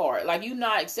tear apart. Like, you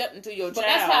not accepting to your child. But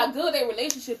that's how good their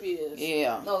relationship is.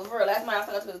 Yeah. No, for real. Last night, I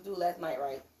forgot to do last night,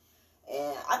 right?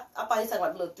 And I thought he was talking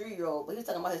about the little 3-year-old, but he was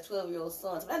talking about his 12-year-old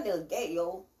son. So that nigga gay,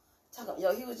 yo.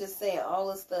 He was just saying all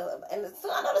this stuff. And the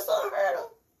son, I know the son heard him.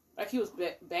 Like he was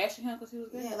bashing him because he was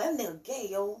gay? Yeah, that nigga gay,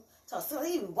 yo. So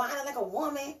he was whining like a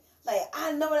woman. Like,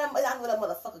 I know that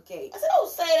motherfucker gay. I said,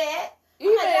 don't say that.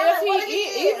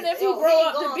 Even if he grow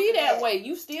up to be that way,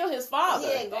 you still his father.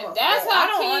 And that's how I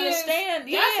don't understand.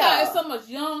 That's how it's so much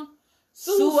young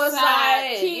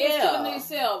suicide kids killing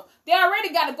themselves. They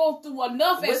already got to go through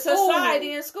enough with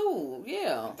society in school.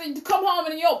 Yeah. To come home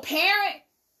and your parent,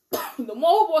 the one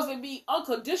who wants to be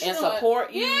unconditional and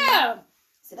support you. Yeah.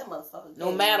 See that motherfucker.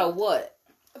 No matter what.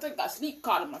 I think I sleep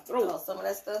caught in my throat. Oh, some of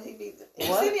that stuff he be.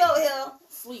 What? See me over here.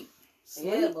 Sleep.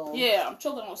 Yeah, I'm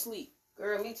choking on sleep.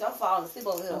 Girl, me too. I'm falling asleep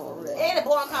over here for real. Ain't a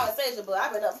boring conversation, but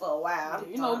I've been up for a while.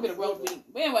 You know, it's been a rough week.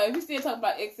 But anyway, we still talking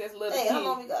about excess love. Hey, how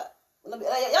long we got?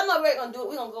 Y'all know we're gonna do it.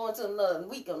 We're gonna go into another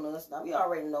week on this. Now we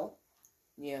already know.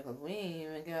 Yeah, because we ain't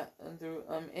even got through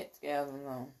X-Gasm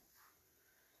on.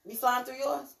 We flying through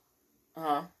yours?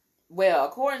 Uh-huh. Well,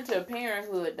 according to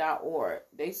parenthood.org,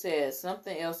 they said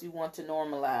something else you want to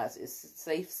normalize is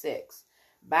safe sex.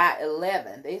 By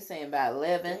 11, they saying by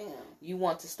 11, you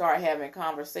want to start having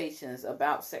conversations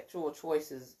about sexual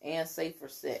choices and safer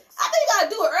sex. I think you gotta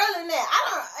do it earlier than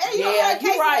that.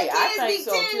 You're right. I think kids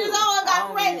so be 10 too. years old and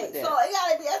got pregnant, so it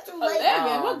gotta be that's too late.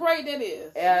 11. What grade that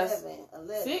is?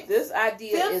 11. This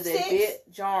idea Fifth, is a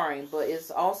bit jarring, but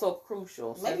it's also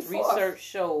crucial since research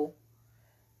showed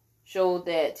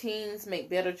that teens make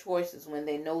better choices when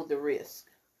they know the risk.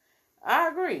 I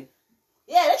agree.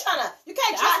 Yeah, they're trying to. You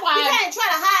can't try to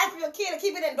hide from your kid and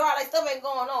keep it in dark like stuff ain't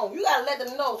going on. You gotta let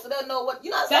them know so they'll know what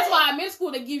you know. That's why in middle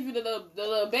school they give you the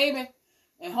little baby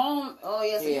at home. Oh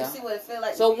yeah, so you see what it feel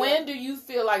like. So when do you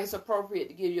feel like it's appropriate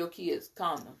to give your kids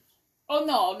condoms? Oh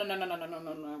no!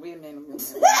 Wait a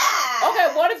minute. Okay,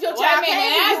 what if your child came to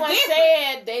you and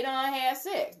said they done had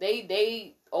sex?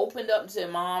 They opened up and said,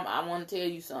 "Mom, I want to tell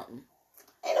you something."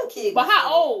 Ain't no kid. But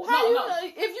how old? No.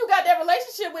 If you got that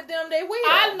relationship with them, they will.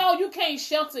 I know you can't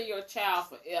shelter your child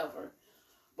forever.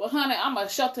 But honey, I'm a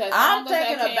shelter as I'm long as I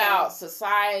thinking can. about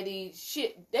society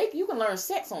shit. You can learn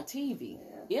sex on TV.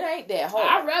 Yeah. It ain't that hard.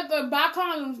 I'd rather buy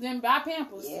condoms than buy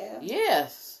Pampers. Yeah.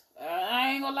 Yes.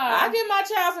 I ain't gonna lie. I give my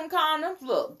child some condoms.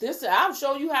 Look, I'll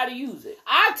show you how to use it.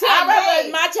 I'd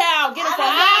rather my child get it from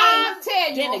I'll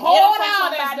tell you, hold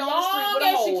out as long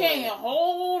as you can.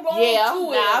 Hold on to it.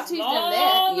 I'll teach them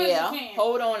that. Yeah.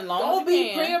 Hold on as long as you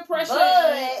can. Don't be peer pressure.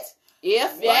 But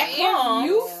if that comes,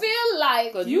 you feel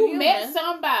like you met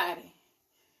somebody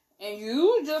and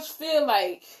you just feel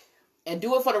like, and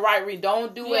do it for the right reason.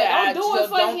 Don't do it. Don't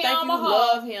think you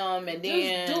love him, and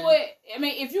then just do it. I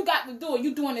mean, if you got to do it,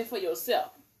 you doing it for yourself.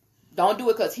 Don't do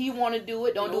it because he want to do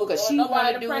it. Don't do it because she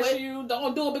want to do it. You.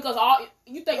 Don't do it because all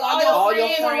your friends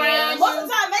around you. Most of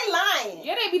the time they lying.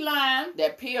 Yeah, they be lying.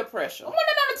 That peer pressure. When they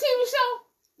on a TV show.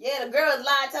 Yeah, the girl was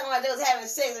lying, talking about they was having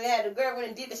sex, and they had the girl went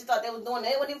and did it. She thought they was doing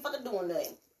that. They wasn't even fucking doing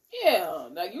nothing. Yeah,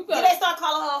 like you got. Then they start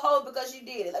calling her a hoe because she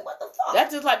did it. Like, what the fuck?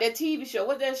 That's just like that TV show.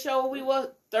 What's that show we was?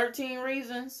 13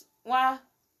 Reasons Why?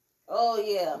 Oh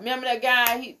yeah. Remember that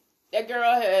guy? That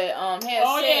girl had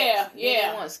sex. Yeah.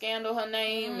 They want to scandal her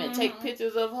name and take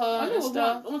pictures of her and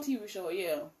stuff. On TV show,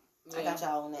 yeah. I got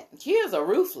y'all on that. Kids are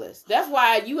ruthless. That's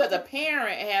why you as a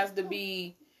parent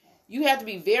you have to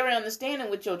be very understanding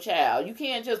with your child. You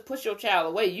can't just push your child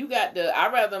away.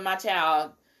 I'd rather my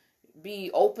child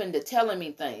be open to telling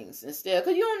me things instead.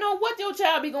 Because you don't know what your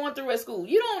child be going through at school.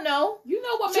 You don't know. You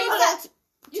know what makes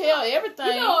tell everything.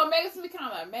 You know what makes me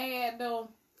kind of mad, though?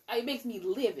 It makes me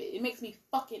livid. It makes me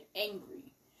fucking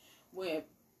angry when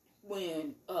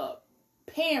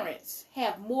parents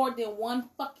have more than one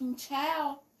fucking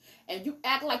child and you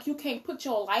act like you can't put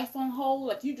your life on hold,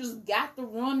 like you just got to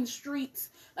run the streets,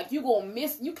 like you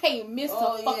can't miss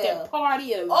a fucking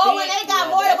party. When they got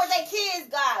more than what their kids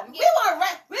got. We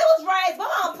was raised, my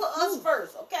mom put us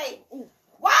first, okay?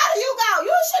 Why do you go?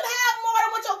 You shouldn't have more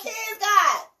than what your kids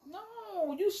got.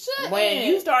 No, you shouldn't. When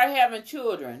you start having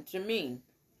children, to me,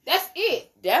 That's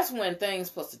it. That's when things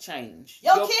supposed to change.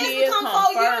 Your kids come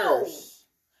for you.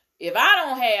 If I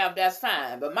don't have, that's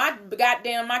fine. But my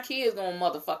kids gonna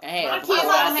motherfucking have. My My kids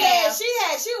mama don't said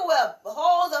have. she would wear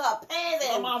holes in her pants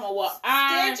My and mama will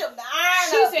iron. stitch up the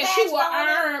iron. She up said patch she would on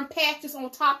it. iron patches on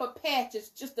top of patches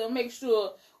just to make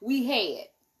sure we had.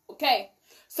 Okay?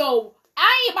 So,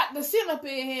 I ain't about to sit up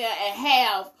in here and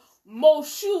have more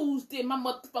shoes than my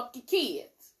motherfucking kids.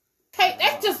 Okay?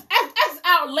 That's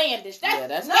outlandish. That's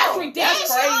ridiculous.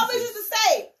 That's she always used to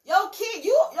say, your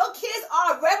kids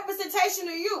are a representation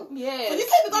of you. Yeah. So you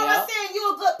can't be going around saying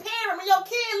you a good parent when your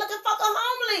kid looking fucking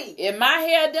homely. If my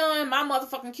hair done, my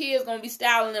motherfucking kids gonna be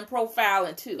styling and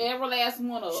profiling too. Every last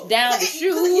one of them. Down the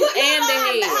shoes and the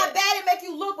head. How bad it make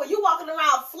you look when you walking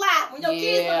around flat when your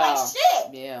kids look like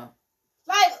shit. Yeah.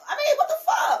 Like, I mean, what the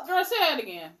fuck? Girl, say that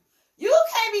again. You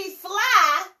can't be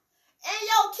fly and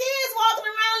your kids walking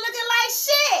around looking like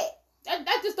shit.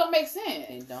 That just don't make sense.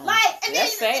 They don't. Like, and then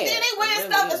That's sad. they It wearing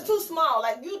really stuff is. that's too small.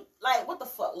 Like you, like what the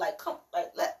fuck? Like come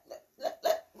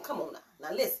on now.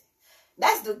 Now listen,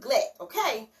 that's neglect,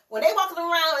 okay? When they walking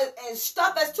around and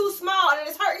stuff that's too small and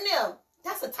it's hurting them,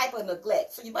 that's a type of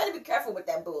neglect. So you better be careful with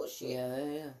that bullshit.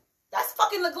 Yeah. That's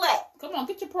fucking neglect. Come on,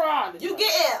 get your priorities. You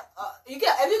right. if you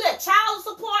get child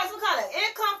support, some kind of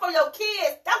income for your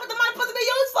kids, that's what the money's supposed to be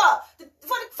used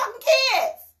for the fucking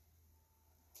kids.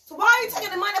 So why are you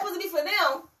taking the money that's supposed to be for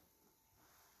them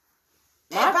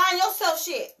and buying yourself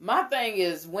shit? My thing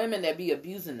is women that be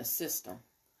abusing the system.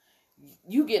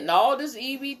 You getting all this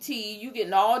EBT, you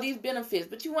getting all these benefits,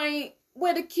 but you ain't,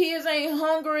 where the kids ain't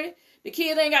hungry, the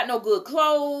kids ain't got no good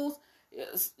clothes.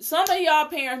 Some of y'all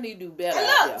parents need to do better. And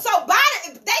out look, there. so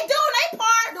they doing their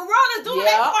part, the world is doing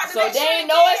their part. To So make there sure ain't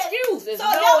the no kids- excuse. There's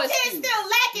So no your excuse. kids still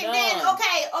lacking, then None.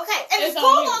 okay, and It's the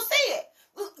school on you. gonna see it.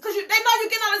 Because they know you're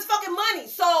getting all this fucking money.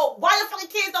 So why your fucking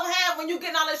kids don't have when you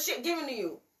getting all this shit given to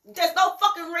you? There's no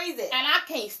fucking reason. And I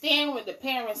can't stand when the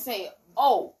parents say,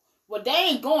 oh, well,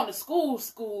 they ain't going to school,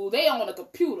 they on the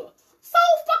computer. So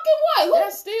fucking what?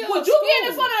 That's still Would you get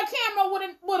in school. front of the camera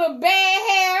with a bad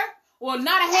hair or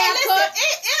not a And haircut? listen,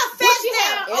 it affects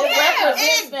them. It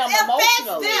represents them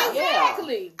emotionally. them. Yeah.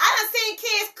 Exactly. I done seen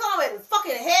kids come and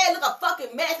fucking head look a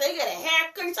fucking mess. They get a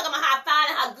haircut. You talking about how fine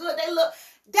and how good they look.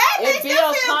 That It makes them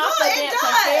builds feel good. It confidence and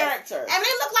does. character. And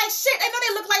they look like shit. They know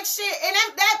they look like shit. And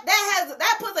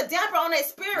that puts a damper on their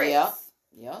spirits.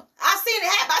 Yeah. I seen it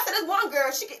happen. I said, this one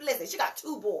girl, she got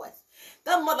 2 boys.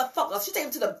 Them motherfuckers, she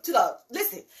take them to the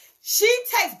listen. She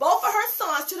takes both of her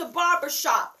sons to the barber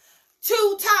shop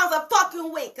 2 times a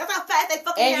fucking week. That's how fast they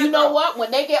fucking And hair you know grow. what? When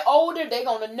they get older, they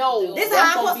gonna know This is that's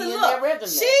how I'm gonna supposed be to in their look.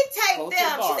 resume. She take Go to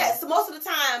them. the She barber. said, so most of the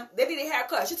time they need a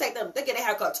haircut. They get a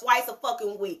haircut twice a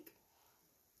fucking week.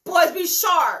 Boys be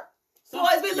sharp.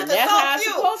 Boys be looking that's how so it's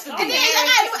cute. supposed to And be. then they got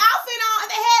a new outfit on. And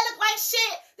the hair look like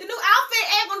shit. The new outfit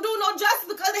ain't gonna do no justice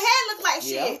because the hair look like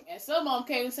Yeah. shit. And some of them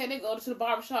came and say they go to the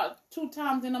barbershop 2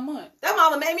 times in a month. That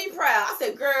mama made me proud. I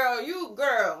said,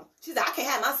 girl. She said, I can't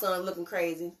have my son looking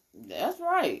crazy. That's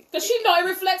right. Because she know it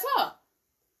reflects her.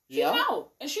 She Yeah.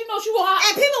 know. And she know she will hide.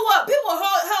 And people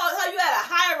hold you at a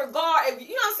higher regard. If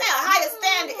you know what I'm saying, a higher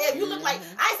standard. If you look like,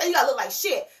 I ain't saying you gotta look like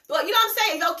shit, but you know what I'm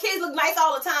saying. Your kids look nice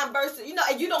all the time versus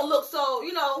and you don't look so.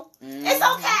 It's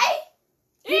okay.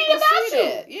 It ain't People about see you.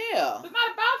 that. Yeah. It's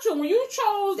not about you. When you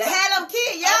chose To have them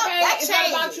kids, yeah, Okay, that it's not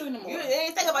changed. about you anymore. You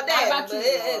ain't think about Not that. about you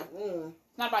but anymore.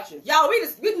 Not about you. Y'all,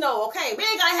 we know, okay? We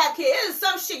ain't gotta have kids. It's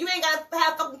some shit you ain't gotta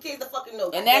have fucking kids to fucking know.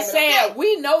 And that's Damn it, sad. okay?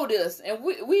 We know this, and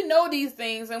we know these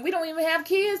things, and we don't even have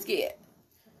kids yet.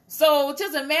 So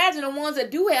just imagine the ones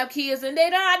that do have kids, and they're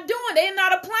not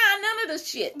applying none of this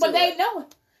shit. But to they it. know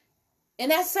it. And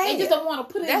that's sad. They just don't want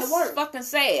to put it in That's the work. fucking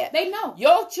sad. They know.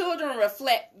 Your children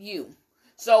reflect you.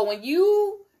 So when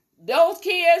those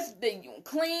kids, they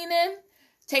cleaning,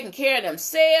 taking care of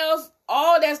themselves,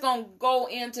 all that's going to go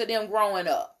into them growing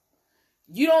up.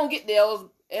 You don't get those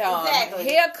Exactly.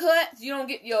 haircuts. You don't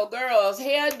get your girl's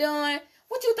hair done.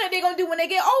 What you think they're going to do when they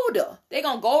get older? They're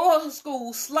going to go to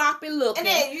school sloppy looking. And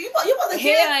then you supposed to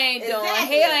hair get ain't done.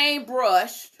 Exactly. Hair ain't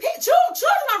brushed.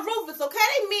 Children are ruthless, okay?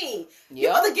 They mean. You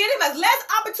Yep. supposed to give them as less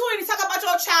opportunity to talk about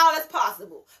your child as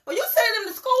possible. But you sending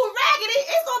them to school raggedy,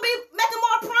 it's going to be making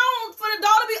more prone for the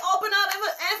door to be open up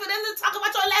and for them to talk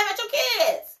about your laugh at your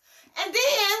kids. And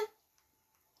then,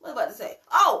 what was I about to say?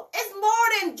 Oh, it's more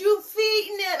than you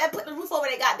feeding them and putting the roof over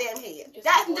their goddamn head. It's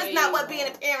That's just way not what more.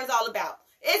 being a parent's all about.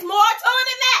 It's more to it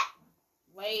than that.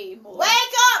 Way more.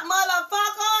 Wake up,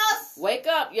 motherfuckers. Wake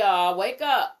up, y'all. Wake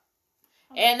up.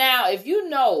 And now, if you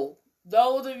know,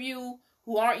 those of you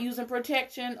who aren't using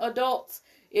protection, adults,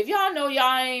 if y'all know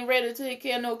y'all ain't ready to take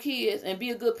care of no kids and be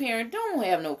a good parent, don't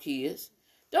have no kids.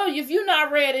 Don't, if you're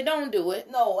not ready, don't do it.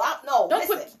 No, Don't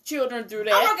listen. put children through I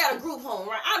that. work at a group home,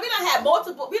 right? We done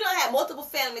had multiple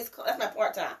families come. That's my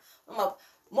part time.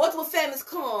 Multiple families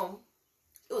come.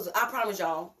 I promise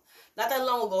y'all, not that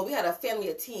long ago, we had a family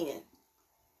of 10.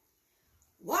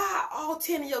 Why are all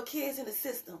 10 of your kids in the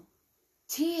system?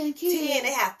 10 kids. 10,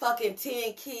 they have fucking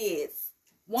 10 kids.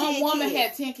 One woman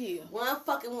had 10 kids. One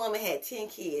fucking woman had 10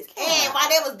 kids. And while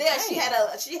they was there, she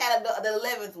had the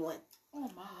 11th one. Oh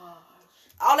my gosh.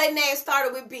 All their names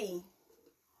started with B.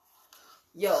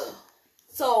 Yo.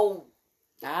 So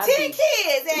 10 kids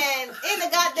and in the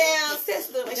goddamn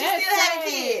system, and she still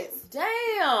having kids.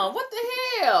 Damn, what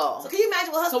the hell? So can you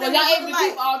imagine what her So was y'all able to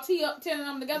keep all 10 of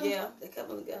them together? Yeah, they kept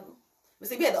them together. But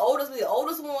see, we had the oldest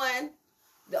one.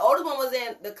 The oldest one was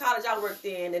in the college I worked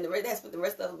in, and they had split the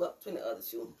rest of them up between the other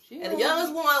two. And the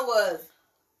youngest one was.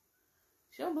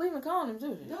 She don't believe in condoms,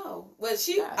 do she? No. Well,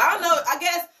 I don't know.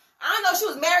 I don't know if she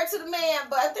was married to the man,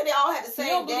 but I think they all had the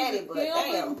same daddy. But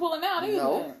damn, pulling out either.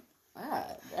 No.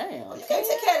 God damn. You can't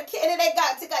take care of the kid, and then they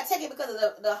got taken because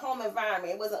of the home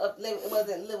environment. It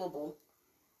wasn't livable.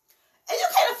 And you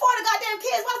can't afford the goddamn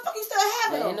kids. Why the fuck you still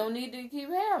having them? Ain't no need to keep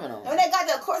having them. And when they got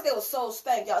there, of course, they were so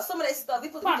stank, y'all. Some of that stuff, we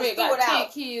just threw it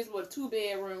out. 10 kids with 2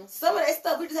 bedrooms. Some of that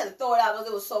stuff, we just had to throw it out because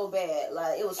it was so bad.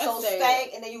 Like, it was so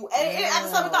stank. And then after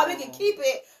some we thought we could keep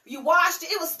it, you washed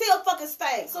it, it was still fucking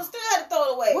stank. So still had to throw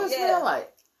it away. What's it smell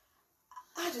like?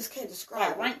 I just can't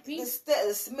describe like rank peas?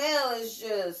 The smell is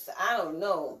just, I don't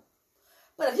know.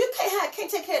 But if you can't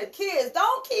take care of the kids,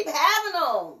 don't keep having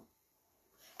them.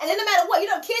 And then no matter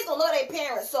what, kids gonna love their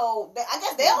parents. So I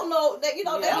guess they don't know that they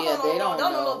don't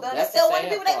know no better. They still want to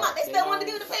be with their mom. They still want to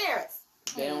be with the parents.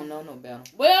 They don't know no better.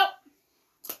 Well,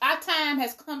 our time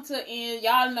has come to an end.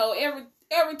 Y'all know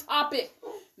every topic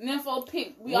Nympho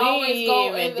pick. We always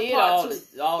go into part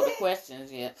 2. All the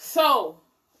questions yet. So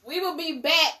we will be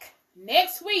back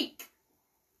next week.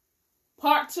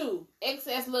 Part 2.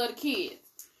 Excess Love the Kids.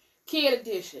 Kid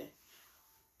edition.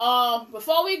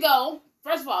 Before we go,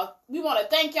 first of all, we want to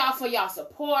thank y'all for y'all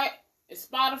support. It's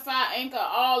Spotify, Anchor,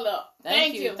 all up.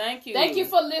 Thank you. Thank you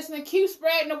for listening. Keep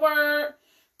spreading the word.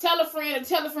 Tell a friend and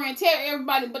tell a friend. Tell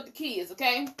everybody but the kids,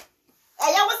 okay?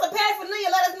 Hey, y'all want some paraphernalia?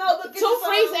 Let us know. Two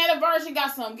Freaks Anniversary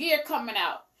got some gear coming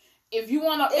out. If you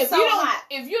wanna, if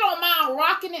you don't mind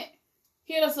rocking it,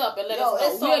 hit us up and let us know.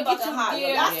 It's so we'll get you hot. the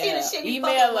gear. Y'all see the shit you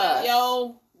email us.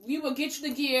 Yo, we will get you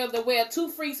the gear to wear Two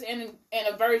Freaks and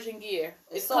a Virgin gear.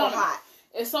 It's so hot.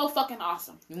 It's so fucking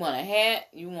awesome. You want a hat?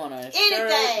 You want a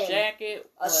shirt, jacket,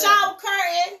 a shower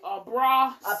curtain, a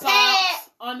bra, a pad,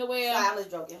 underwear. Sorry, I'm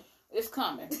just joking. It's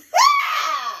coming.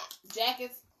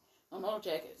 Jackets. Oh, no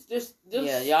jackets. Just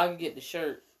y'all can get the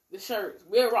shirt. The shirts.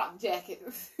 We'll rock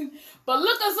jackets. But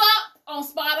look us up on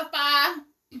Spotify.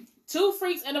 Two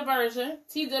Freaks and a Virgin.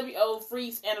 TWO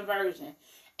Freaks and a Virgin.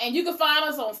 And you can find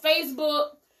us on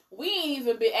Facebook. We ain't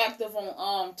even been active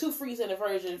on Two Freaks and a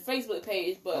Virgin Facebook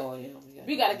page, but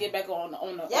we gotta get back on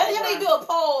the. Yeah, we do a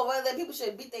poll whether people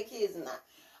should beat their kids or not.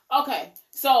 Okay,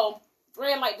 so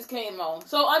red light just came on.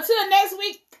 So until next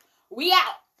week, we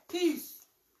out. Peace.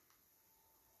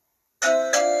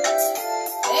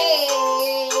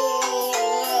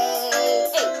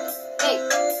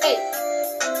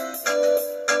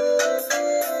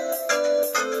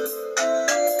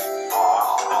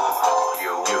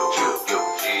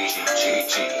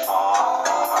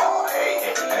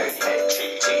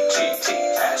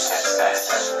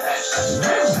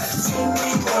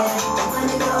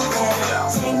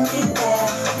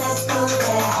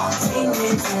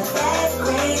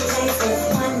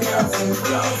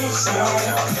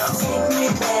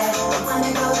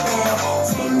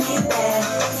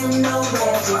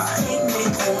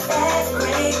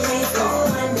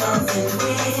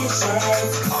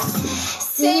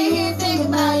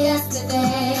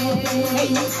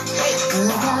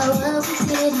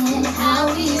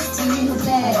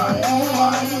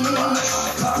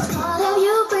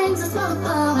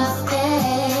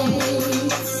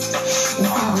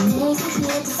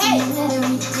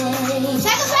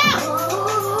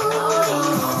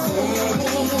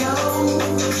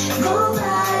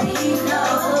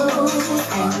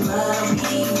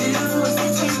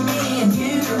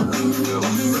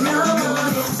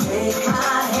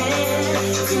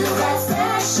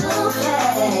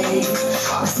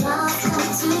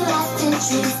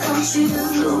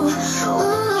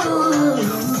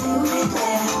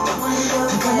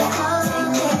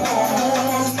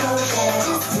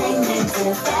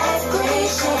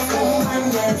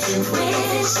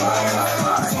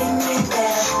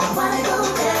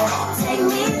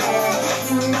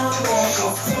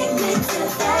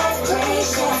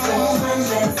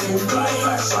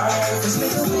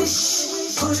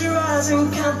 Close your eyes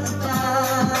and count to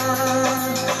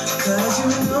 5. 'Cause you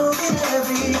know that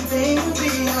everything will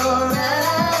be alright.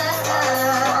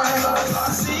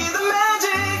 See the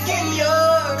magic in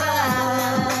your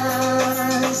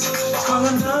eyes. Strong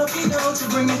enough, you know, to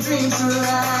bring your dreams to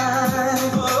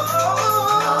life. Oh,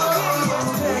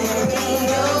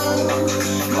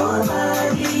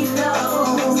 nobody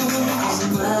knows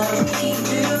what we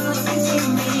do between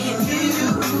me and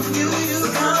you.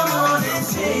 Come on and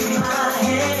take my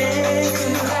hand to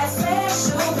that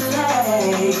special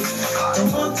place.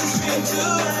 Don't want this dream to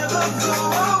ever go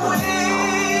away.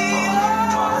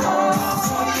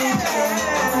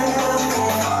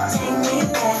 Take me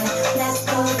back, let's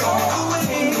go there.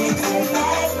 Take me to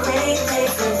that great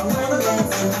place with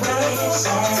wonders and wishes.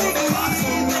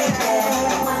 Take me there,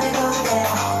 I wanna go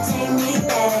there. Take me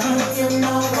there, you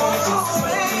know where. Just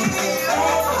take me to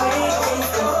that great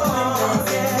place with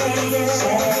wonders and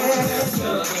wishes.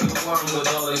 You're the one with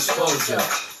all exposure.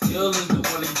 You'll leave the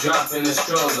one that drop in the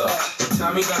stroller. But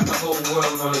Tommy got the whole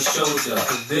world on his shoulder.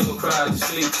 Cause they will cry to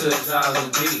sleep till his eyes will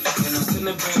be. And I'm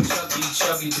finna bring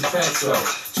Chucky to Petro.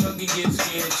 Chucky gets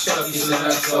scared, Chucky so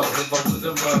let's go. If I was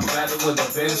a rough battle with a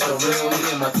bench for real, me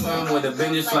and my twin with a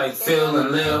vengeance like Phil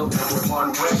and Lil. And with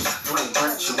one wish, bring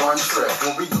Brent you one trip.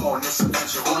 When we go on this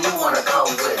adventure, who you wanna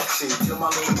come with? See, you're my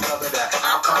little brother that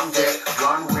I'll come get,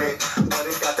 run with. But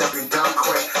it got to be done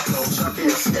quick. No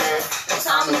Chucky is scared, and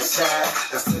Tommy is sad.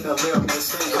 Instead of living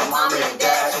this thing with mommy and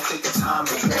dad, so take your time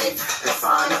to make and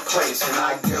find a place. And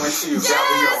I guarantee you that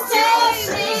we all get home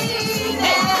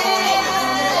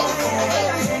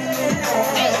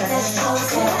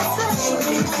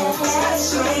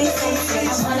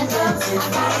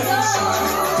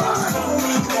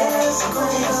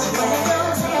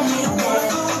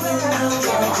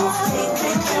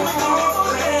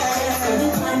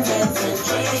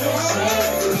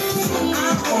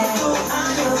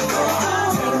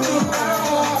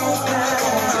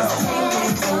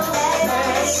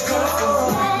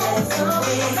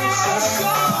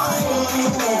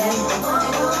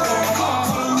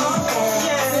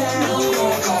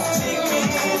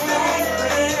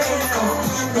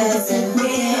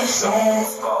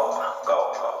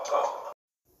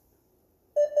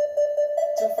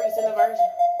Two freaks in a virgin.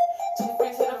 Two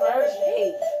freaks in a virgin.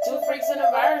 Hey. Two freaks in a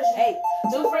virgin. Hey.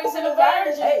 Two freaks in a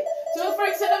virgin. Hey. Two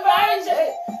freaks in a virgin.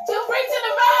 Hey. Two freaks in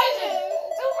a virgin.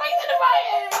 Two freaks in a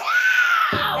virgin.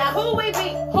 Now who we be?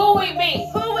 Who we be?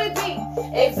 Who we be?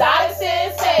 Exotic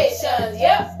sensations.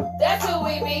 Yep, that's who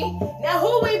we be. Now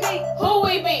who we be? Who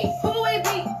we be? Who we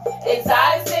be?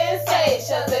 Exotic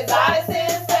sensations. Exotic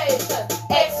sensations.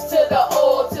 X to the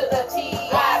O to the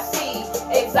T-I-C.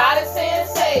 Exotic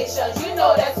sensations. You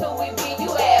know that's who we be.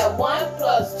 You add 1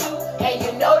 plus 2, and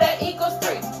you know that equals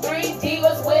 3. 3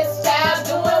 divas with style,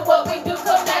 doing what we do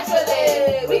so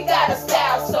naturally. We got a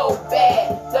style so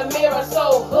bad, the mirror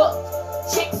so hooked.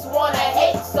 Chicks wanna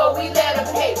hate, so we let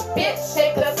them hate. Bitch,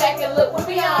 take a second look,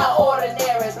 we beyond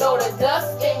ordinary. Blow the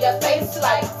dust in your face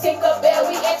like Tinkerbell,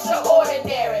 we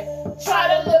extraordinary. Try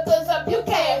to look us up, you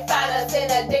can't find us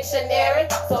in a dictionary.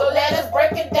 So let us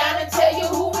break it down and tell you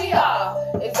who we are.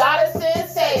 Exotic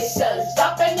sensations,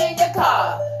 jumping in your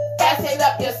car, fasten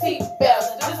up your seatbelts.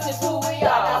 This is who we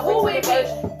are. Now who we be?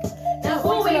 Now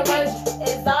who we be?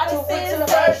 Exotic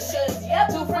sensations.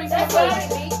 Yep, 2 freaks in a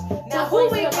virgin. Now who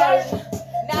we be?